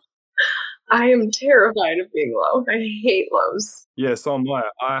 I am terrified of being low. I hate lows. Yeah, so am I.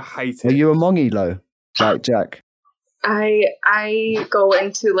 I hate it. Are you a mongy low, like Jack? I go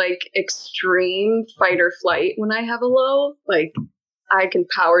into like extreme fight or flight when I have a low. Like I can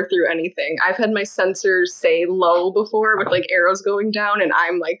power through anything. I've had my sensors say low before with like arrows going down, and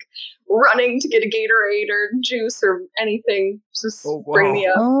I'm like running to get a Gatorade or juice or anything. Just bring me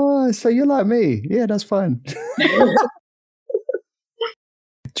up. Oh, so you're like me. Yeah, that's fine.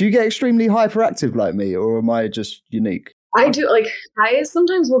 Do you get extremely hyperactive like me, or am I just unique? I do. Like, I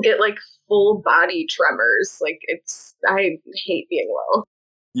sometimes will get like full body tremors. Like, I hate being low.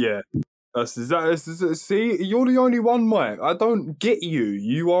 Yeah. See, you're the only one, Mike. I don't get you.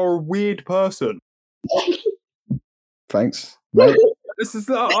 You are a weird person. Thanks, mate.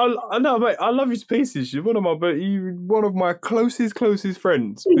 I know, mate. I love you to pieces. You're one of my closest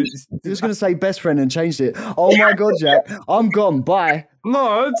friends. You're just gonna say best friend and changed it. Oh my god, Jack, I'm gone. Bye.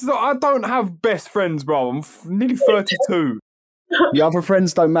 No, I don't have best friends, bro. I'm nearly 32. Your other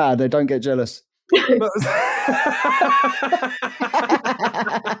friends don't matter. They don't get jealous.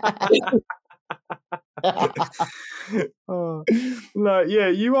 No, yeah,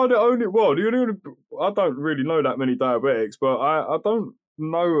 you are the only. Well, I don't really know that many diabetics, but I don't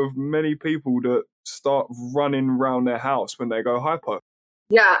know of many people that start running around their house when they go hypo.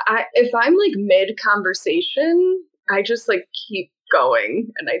 Yeah, if I'm like mid conversation, I just like keep going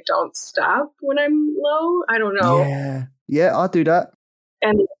and I don't stop when I'm low. I don't know. Yeah, I do that.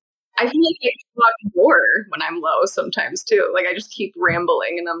 And I feel like I talk more when I'm low sometimes too. Like I just keep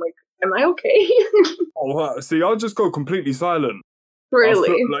rambling and I'm like, am I okay? Oh, see, I'll just go completely silent.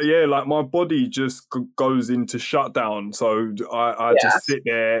 Really? Like my body just goes into shutdown. So I just sit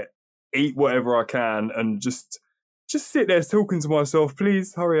there, eat whatever I can, and just sit there talking to myself.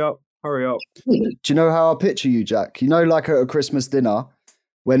 Please hurry up. Do you know how I picture you, Jack? You know, like at a Christmas dinner,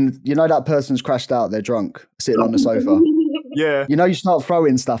 when you know that person's crashed out, they're drunk, sitting on the sofa. Yeah. You know, you start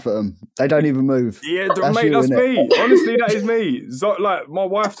throwing stuff at them. They don't even move. Yeah, that's me. Honestly, that is me. So, like, my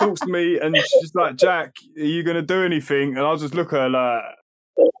wife talks to me and she's like, Jack, are you going to do anything? And I'll just look at her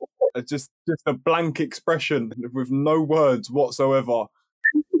like, just a blank expression with no words whatsoever.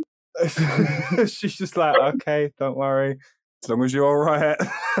 She's just like, okay, don't worry. As long as you're all right.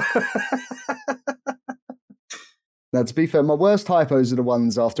 Now, to be fair, my worst hypos are the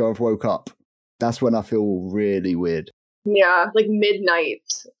ones after I've woke up. That's when I feel really weird. Yeah, like midnight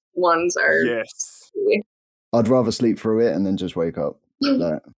ones are. Yes. I'd rather sleep through it and then just wake up.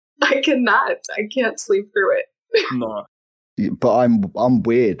 Like, I cannot. I can't sleep through it. No. but I'm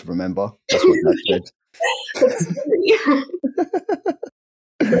weird, remember? That's what Dad said. That's scary.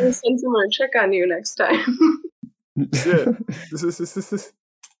 I'm gonna send someone to check on you next time. Yeah.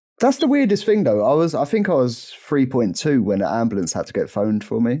 That's the weirdest thing, though. I think I was 3.2 when an ambulance had to get phoned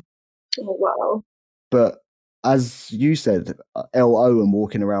for me. Oh, wow. But as you said, LO and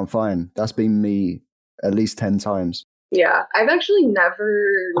walking around fine. That's been me at least 10 times. Yeah, I've actually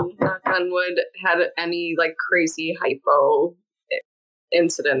never, knock on wood, had any like crazy hypo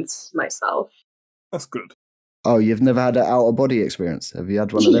incidents myself. That's good. Oh, you've never had an out of body experience? Have you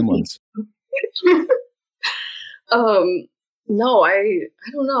had one of them ones? No, I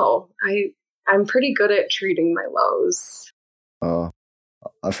don't know. I'm pretty good at treating my lows. Oh,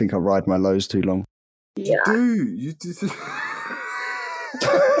 I think I ride my lows too long. Yeah. You do.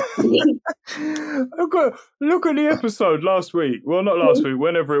 Look at the episode last week. Well, not last week,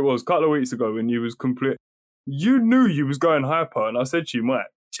 whenever it was, a couple of weeks ago when you was complete. You knew you was going hyper, and I said to you, Mike,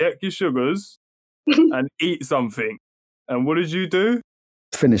 check your sugars and eat something. And what did you do?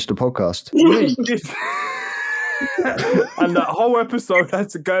 Finish the podcast. Yeah, you did. And that whole episode had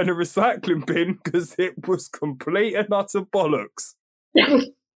to go in a recycling bin because it was complete and utter bollocks.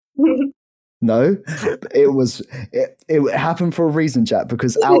 No, it happened for a reason, Jack,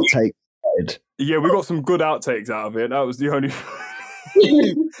 because outtake. Yeah, we got some good outtakes out of it. That was the only.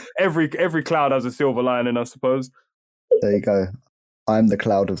 Every cloud has a silver lining, I suppose. There you go. I'm the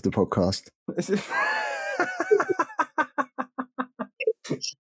cloud of the podcast.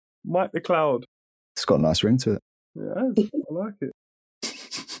 Mike the Cloud. It's got a nice ring to it. Yeah, I like it.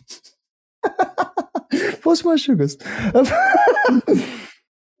 What's my sugars? I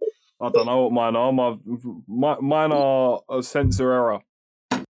don't know what mine are. Mine are a sensor error.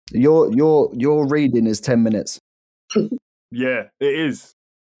 Your reading is 10 minutes. Yeah, it is.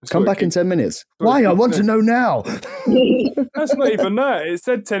 Come back in 10 minutes. Why? I want to know now. That's not even that. It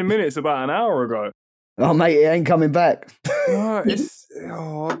said 10 minutes about an hour ago. Oh, mate, it ain't coming back. No,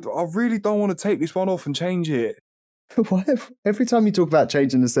 I really don't want to take this one off and change it. Every time you talk about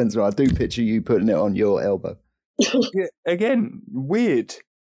changing the sensor, I do picture you putting it on your elbow. Yeah, again, weird.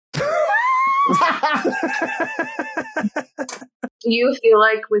 Do you feel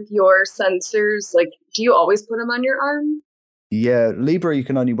like with your sensors, like, do you always put them on your arm? Yeah, Libra you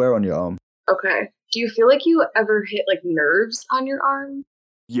can only wear on your arm. Okay. Do you feel like you ever hit like nerves on your arm?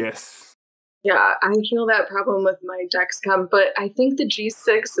 Yes. Yeah, I feel that problem with my Dexcom, but I think the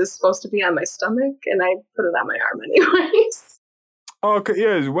G6 is supposed to be on my stomach, and I put it on my arm anyways. Okay,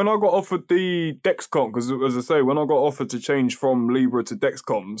 yeah, when I got offered the Dexcom, because as I say, when I got offered to change from Libra to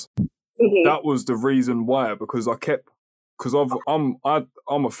Dexcoms, that was the reason why, because I'm a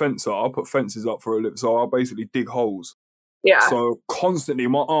fencer. I put fences up for a living, so I basically dig holes. Yeah. So constantly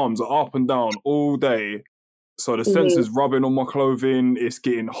my arms are up and down all day. So the sensor's rubbing on my clothing. It's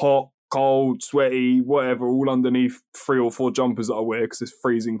getting hot, cold, sweaty, whatever, all underneath 3 or 4 jumpers that I wear because it's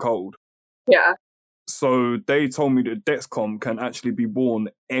freezing cold. Yeah. So they told me that Dexcom can actually be worn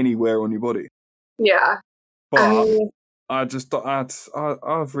anywhere on your body. Yeah. But I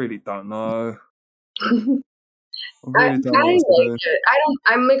really don't know. I like it.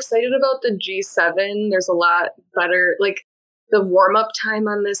 I'm excited about the G7. There's a lot better. Like the warm up time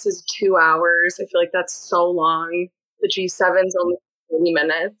on this is 2 hours. I feel like that's so long. The G7's only 30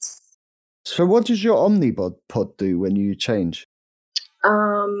 minutes. So what does your Omnipod do when you change?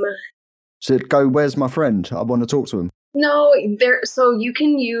 Does it go, where's my friend? I want to talk to him. No, so you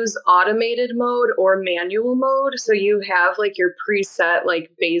can use automated mode or manual mode. So you have like your preset like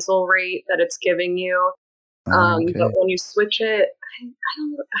basal rate that it's giving you. Okay. But when you switch it, I'm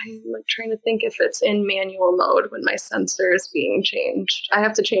like trying to think if it's in manual mode when my sensor is being changed. I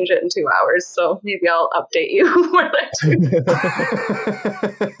have to change it in 2 hours, so maybe I'll update you when I do.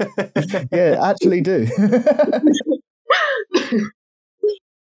 Yeah, actually do.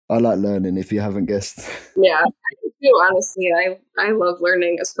 I like learning, if you haven't guessed. Yeah, I do, honestly. I love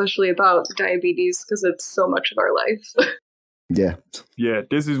learning, especially about diabetes, because it's so much of our life. Yeah. Yeah,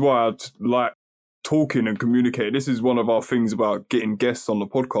 this is why I like talking and communicate. This is one of our things about getting guests on the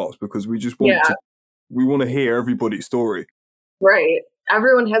podcast, because we just want to hear everybody's story. Right.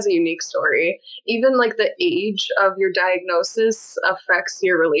 Everyone has a unique story. Even like the age of your diagnosis affects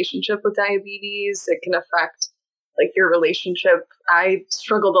your relationship with diabetes. It can affect like your relationship. I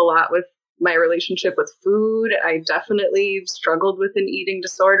struggled a lot with my relationship with food. I definitely struggled with an eating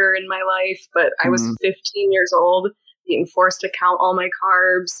disorder in my life, but I was 15 years old, being forced to count all my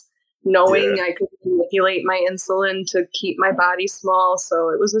carbs, knowing I could manipulate my insulin to keep my body small. So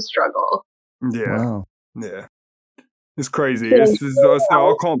it was a struggle. Yeah. Wow. Yeah. It's crazy. I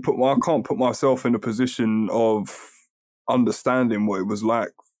can't put myself in a position of understanding what it was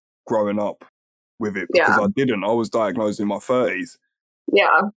like growing up with it, because I didn't. I was diagnosed in my 30s.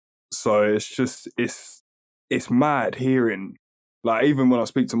 Yeah. So it's mad hearing, like, even when I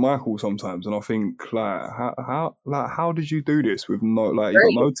speak to Michael sometimes, and I think, like, how did you do this with no, like,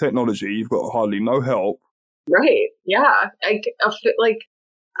 you've got no technology, you've got hardly no help. Right. Yeah.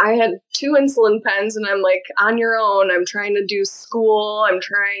 I had 2 insulin pens, and I'm like, on your own. I'm trying to do school. I'm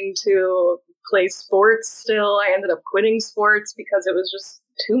trying to play sports still. I ended up quitting sports because it was just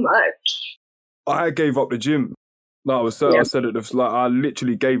too much. I gave up the gym. No, I said it. It's like I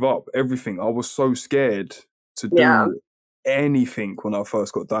literally gave up everything. I was so scared to do anything when I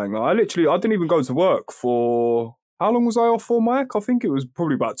first got diagnosed. I didn't even go to work for, how long was I off for, Mike? I think it was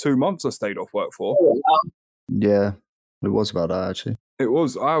probably about 2 months I stayed off work for. Yeah, it was about that, actually. It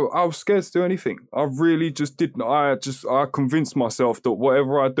was. I was scared to do anything. I really just didn't. I convinced myself that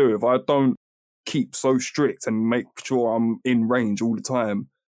whatever I do, if I don't keep so strict and make sure I'm in range all the time,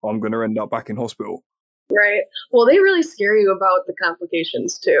 I'm going to end up back in hospital. Right. Well, they really scare you about the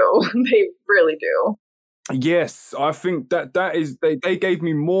complications too. They really do. Yes, I think that is, they gave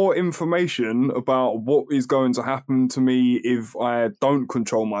me more information about what is going to happen to me if I don't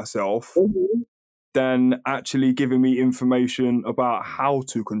control myself than actually giving me information about how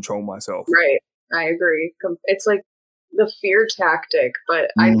to control myself. Right. I agree. It's like the fear tactic,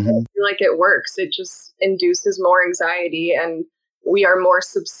 but I feel like it works. It just induces more anxiety, and we are more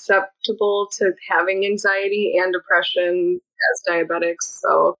susceptible to having anxiety and depression as diabetics.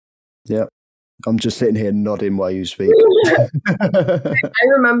 So, yeah, I'm just sitting here nodding while you speak. I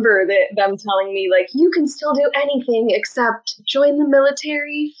remember them telling me, like, you can still do anything except join the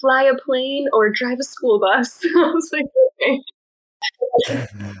military, fly a plane, or drive a school bus. I was like, okay.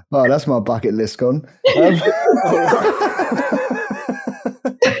 Oh, that's my bucket list gone.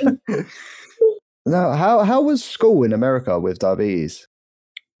 Now, how was school in America with diabetes?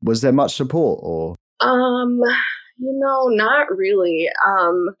 Was there much support, or? Not really.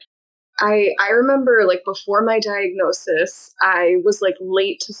 I remember, like, before my diagnosis, I was like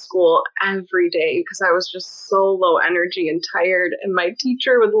late to school every day because I was just so low energy and tired, and my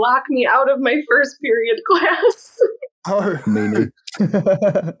teacher would lock me out of my first period class. Oh, meanie.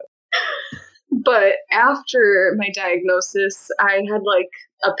 But after my diagnosis, I had like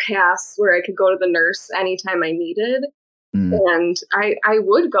a pass where I could go to the nurse anytime I needed. And I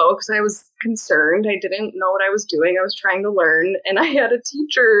would go because I was concerned. I didn't know what I was doing. I was trying to learn. And I had a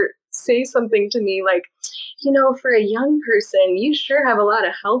teacher say something to me like, for a young person, you sure have a lot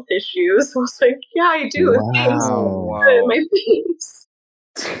of health issues. I was like, yeah, I do. Thanks. Wow. My face.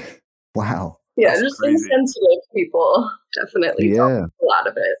 Wow. Yeah, That's just crazy. insensitive people definitely talk a lot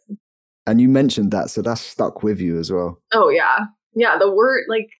of it. And you mentioned that, so that's stuck with you as well. Oh, yeah. Yeah, the word,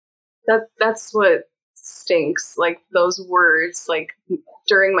 like, that's what stinks. Like, those words, like,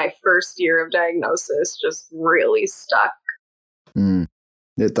 during my first year of diagnosis just really stuck.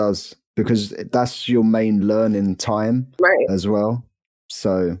 It does, because that's your main learning time as well.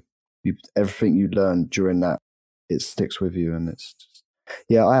 So everything you learn during that, it sticks with you, and it's just,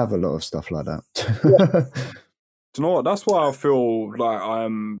 I have a lot of stuff like that. Do you know what? That's why I feel like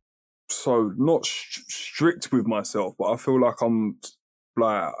I'm so not strict with myself, but I feel like I'm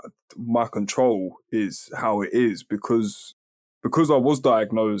like, my control is how it is because I was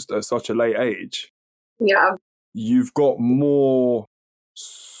diagnosed at such a late age. Yeah. You've got more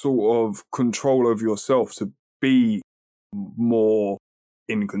sort of control over yourself to be more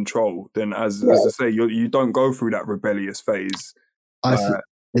in control than as I say, you don't go through that rebellious phase.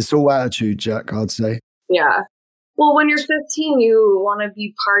 It's all attitude, Jack, I'd say. Yeah. Well, when you're 15, you want to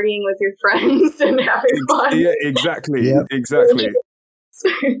be partying with your friends and having fun. Yeah, exactly. Yep. Exactly.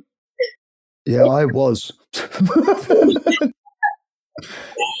 Yeah, I was.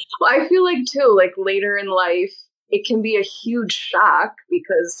 Well, I feel like, too, like, later in life, it can be a huge shock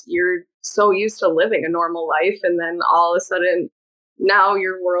because you're so used to living a normal life, and then all of a sudden, now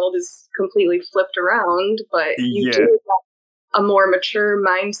your world is completely flipped around, but you do have a more mature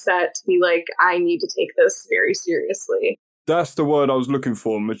mindset to be like, I need to take this very seriously. That's the word I was looking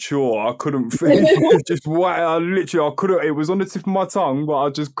for, mature. I couldn't just I couldn't, it was on the tip of my tongue, but I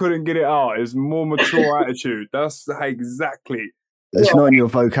just couldn't get it out. It's more mature attitude. That's exactly It's not in your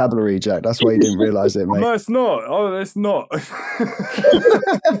vocabulary, Jack. That's why you didn't realise it, mate. No, it's not. Oh, it's not.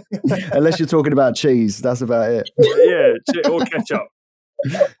 Unless you're talking about cheese, that's about it. Yeah, or ketchup.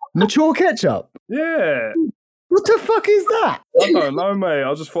 Mature ketchup? Yeah. What the fuck is that? I don't know, mate.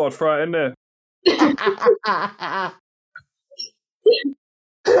 I just thought I'd throw it in there.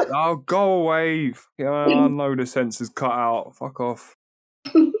 Oh, go away. Yeah, I know the sensor's cut out. Fuck off.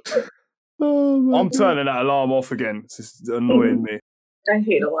 I'm turning that alarm off again. It's just annoying me. I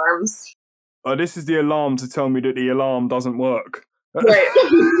hate alarms. This is the alarm to tell me that the alarm doesn't work. Right.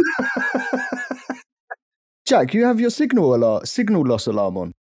 Jack, you have your signal loss alarm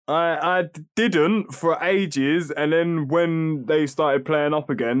on. I didn't for ages, and then when they started playing up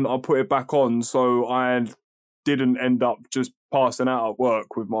again, I put it back on, so I didn't end up just passing out at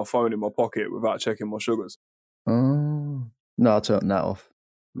work with my phone in my pocket without checking my sugars. Oh. No, I turned that off.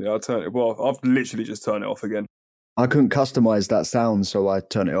 Yeah, I've literally just turned it off again. I couldn't customize that sound, so I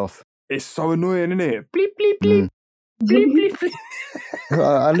turned it off. It's so annoying, isn't it? Bleep, bleep, bleep. Bleep, bleep, bleep.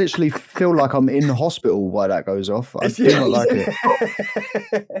 I literally feel like I'm in hospital while that goes off. I do not like it.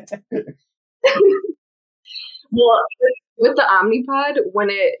 Well, with the Omnipod, when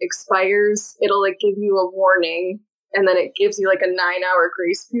it expires, it'll like give you a warning, and then it gives you like a 9-hour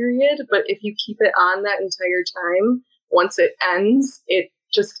grace period. But if you keep it on that entire time, once it ends, it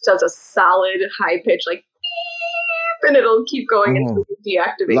just does a solid high pitch like beep, and it'll keep going until you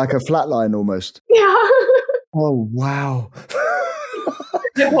deactivate. Like a flatline almost. Yeah. Oh wow.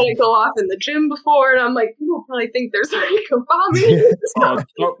 I had it go off in the gym before, and I'm like, people probably think there's like a bomb in this.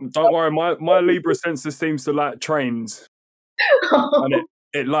 Don't worry, my Libra sensor seems to like trains. And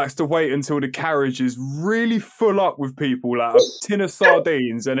it likes to wait until the carriage is really full up with people, like a tin of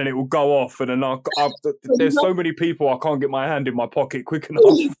sardines, and then it will go off. And then there's so many people, I can't get my hand in my pocket quick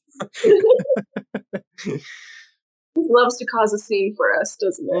enough. It loves to cause a scene for us,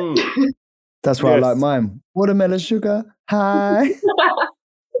 doesn't it? That's why I like mine. Watermelon sugar. Hi.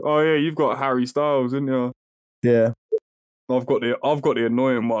 Oh yeah, you've got Harry Styles, haven't you? Yeah. I've got the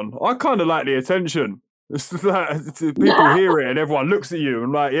annoying one. I kind of like the attention. It's like, people hear it and everyone looks at you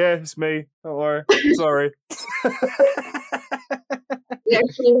and like, yeah, it's me. Don't worry. Sorry. I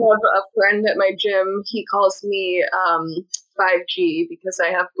actually have a friend at my gym. He calls me 5G because I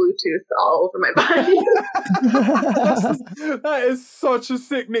have Bluetooth all over my body. That is such a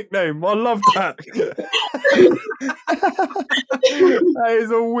sick nickname. I love that. That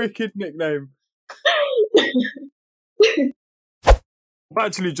is a wicked nickname.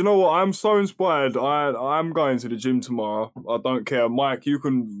 Actually, do you know what? I'm so inspired. I'm going to the gym tomorrow. I don't care. Mike, you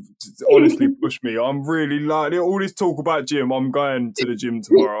can honestly push me. I'm really like all this talk about gym. I'm going to the gym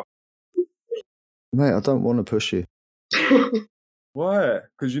tomorrow. Mate, I don't want to push you. Why?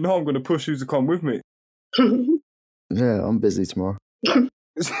 Because you know I'm going to push you to come with me. Yeah, I'm busy tomorrow.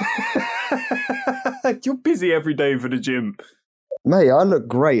 You're busy every day for the gym. Mate, I look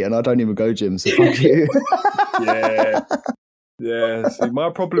great and I don't even go gym, so fuck you. Yeah. Yeah, see, my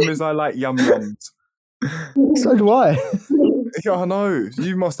problem is I like yum-yums. So do I. Yeah, I know.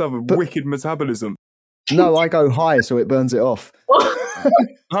 You must have a wicked metabolism. No, I go high, so it burns it off.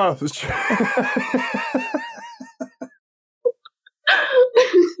 Oh, that's true.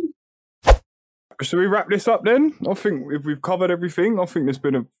 Should we wrap this up then? I think if we've covered everything, I think it's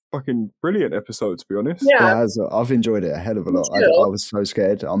been a fucking brilliant episode, to be honest. Yeah. I've enjoyed it a hell of a lot. I was so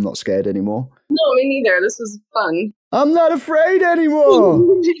scared. I'm not scared anymore. No, me neither. This was fun. I'm not afraid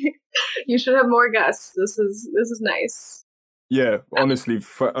anymore. You should have more guests. This is nice. Yeah, honestly,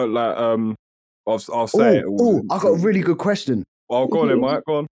 I'll say it. Oh, I've got a really good question. Oh, go on then, Mike.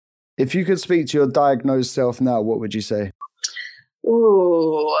 Go on. If you could speak to your diagnosed self now, what would you say?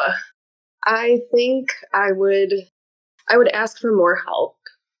 Ooh, I think I would ask for more help.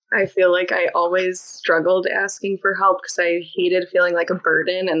 I feel like I always struggled asking for help because I hated feeling like a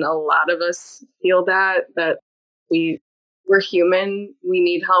burden, and a lot of us feel that we're human. We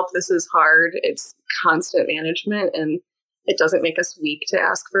need help. This is hard. It's constant management, and it doesn't make us weak to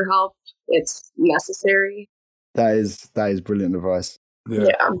ask for help. It's necessary. That is brilliant advice.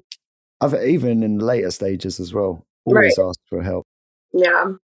 Yeah. I've even in later stages as well. Always ask for help.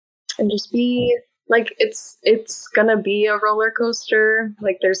 Yeah. And just be like, it's gonna be a roller coaster.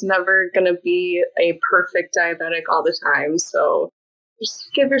 Like, there's never gonna be a perfect diabetic all the time. So just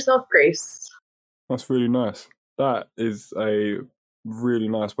give yourself grace. That's really nice. That is a really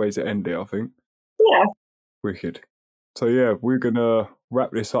nice way to end it, I think. Yeah. Wicked. So yeah, we're gonna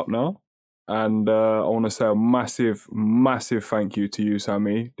wrap this up now. And I want to say a massive, massive thank you to you,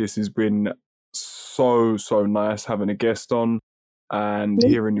 Sammi. This has been so nice having a guest on. and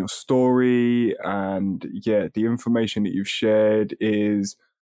hearing your story. And yeah, the information that you've shared is,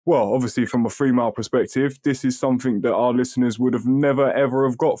 well, obviously from a 3 Mile perspective, this is something that our listeners would have never, ever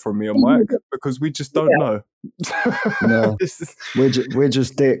have got from me and Mike because we just don't know. No, we're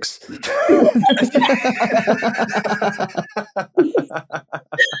just dicks.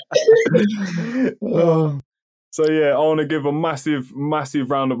 Oh. So yeah, I want to give a massive, massive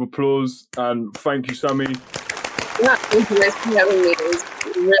round of applause and thank you, Sammi. Yeah, thank you guys for having me. It was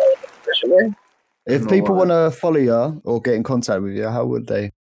really for sure. If people want to follow you or get in contact with you, how would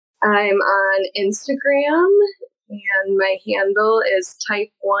they? I'm on Instagram, and my handle is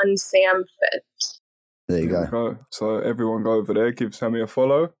Type1 Sam Fit. There you go. So everyone go over there, give Sammi a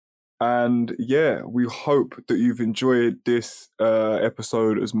follow. And yeah, we hope that you've enjoyed this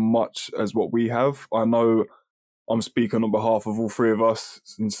episode as much as what we have. I know I'm speaking on behalf of all 3 of us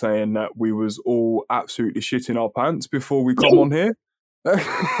and saying that we was all absolutely shitting our pants before we come on here. But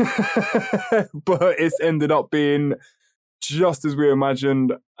it's ended up being just as we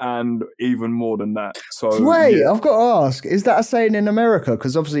imagined and even more than that. So wait, yeah. I've got to ask, is that a saying in America?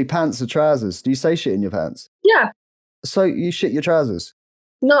 Because obviously pants are trousers. Do you say shit in your pants? Yeah. So you shit your trousers?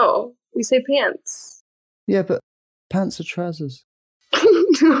 No, we say pants. Yeah, but pants are trousers.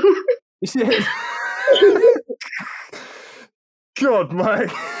 God,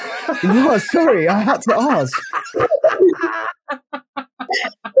 Mike. No, sorry, I had to ask.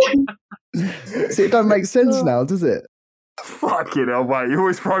 See, it don't make sense now, does it? Fucking hell, mate. You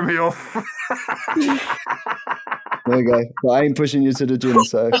always throw me off. There you go. But I ain't pushing you to the gym,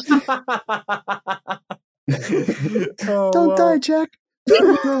 so. Don't die, Jack.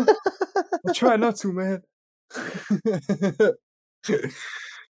 I try not to, man.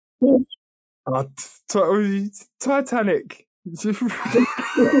 Titanic.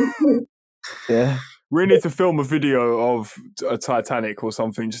 Yeah. We need to film a video of a Titanic or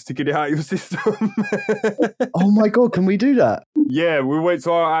something just to get it out of your system. Oh my God, can we do that? Yeah, we'll wait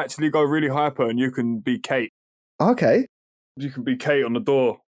till I actually go really hyper and you can be Kate. Okay. You can be Kate on the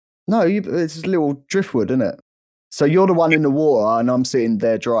door. No, it's just a little driftwood, isn't it? So you're the one in the water and I'm sitting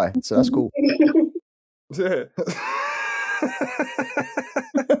there dry. So that's cool. Yeah.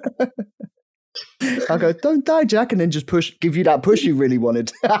 I go, don't die, Jack, and then just give you that push you really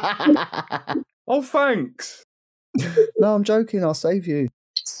wanted. Oh, thanks. No, I'm joking. I'll save you.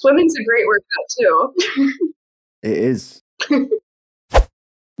 Swimming's a great workout too. It is.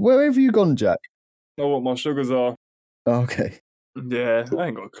 Where have you gone, Jack? Know what my sugars are. Okay. Yeah, I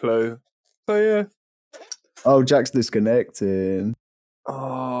ain't got a clue. So yeah. Oh, Jack's disconnecting.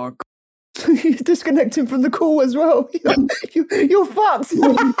 Oh, You're disconnecting from the call as well. You're fucked.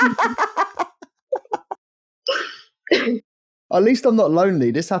 At least I'm not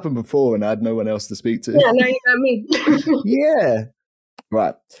lonely. This happened before and I had no one else to speak to. Yeah, now you got me. Yeah.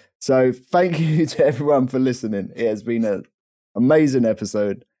 Right. So thank you to everyone for listening. It has been an amazing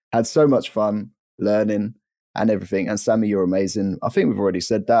episode. Had so much fun learning and everything. And Sammi, you're amazing. I think we've already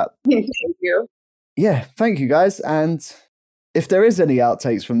said that. Thank you. Yeah, thank you guys. And if there is any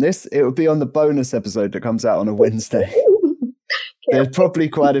outtakes from this, it will be on the bonus episode that comes out on a Wednesday. There's probably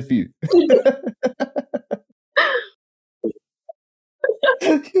quite a few.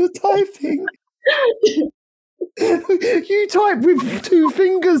 You're typing. You type with 2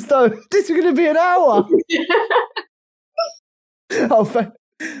 fingers, though. This is going to be an hour. Oh,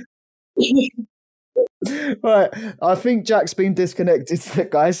 right. I think Jack's been disconnected,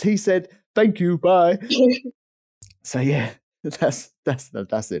 guys. He said, "Thank you, bye." So yeah, that's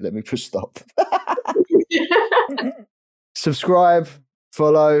it. Let me push stop. Subscribe,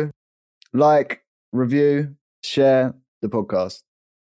 follow, like, review, share the podcast.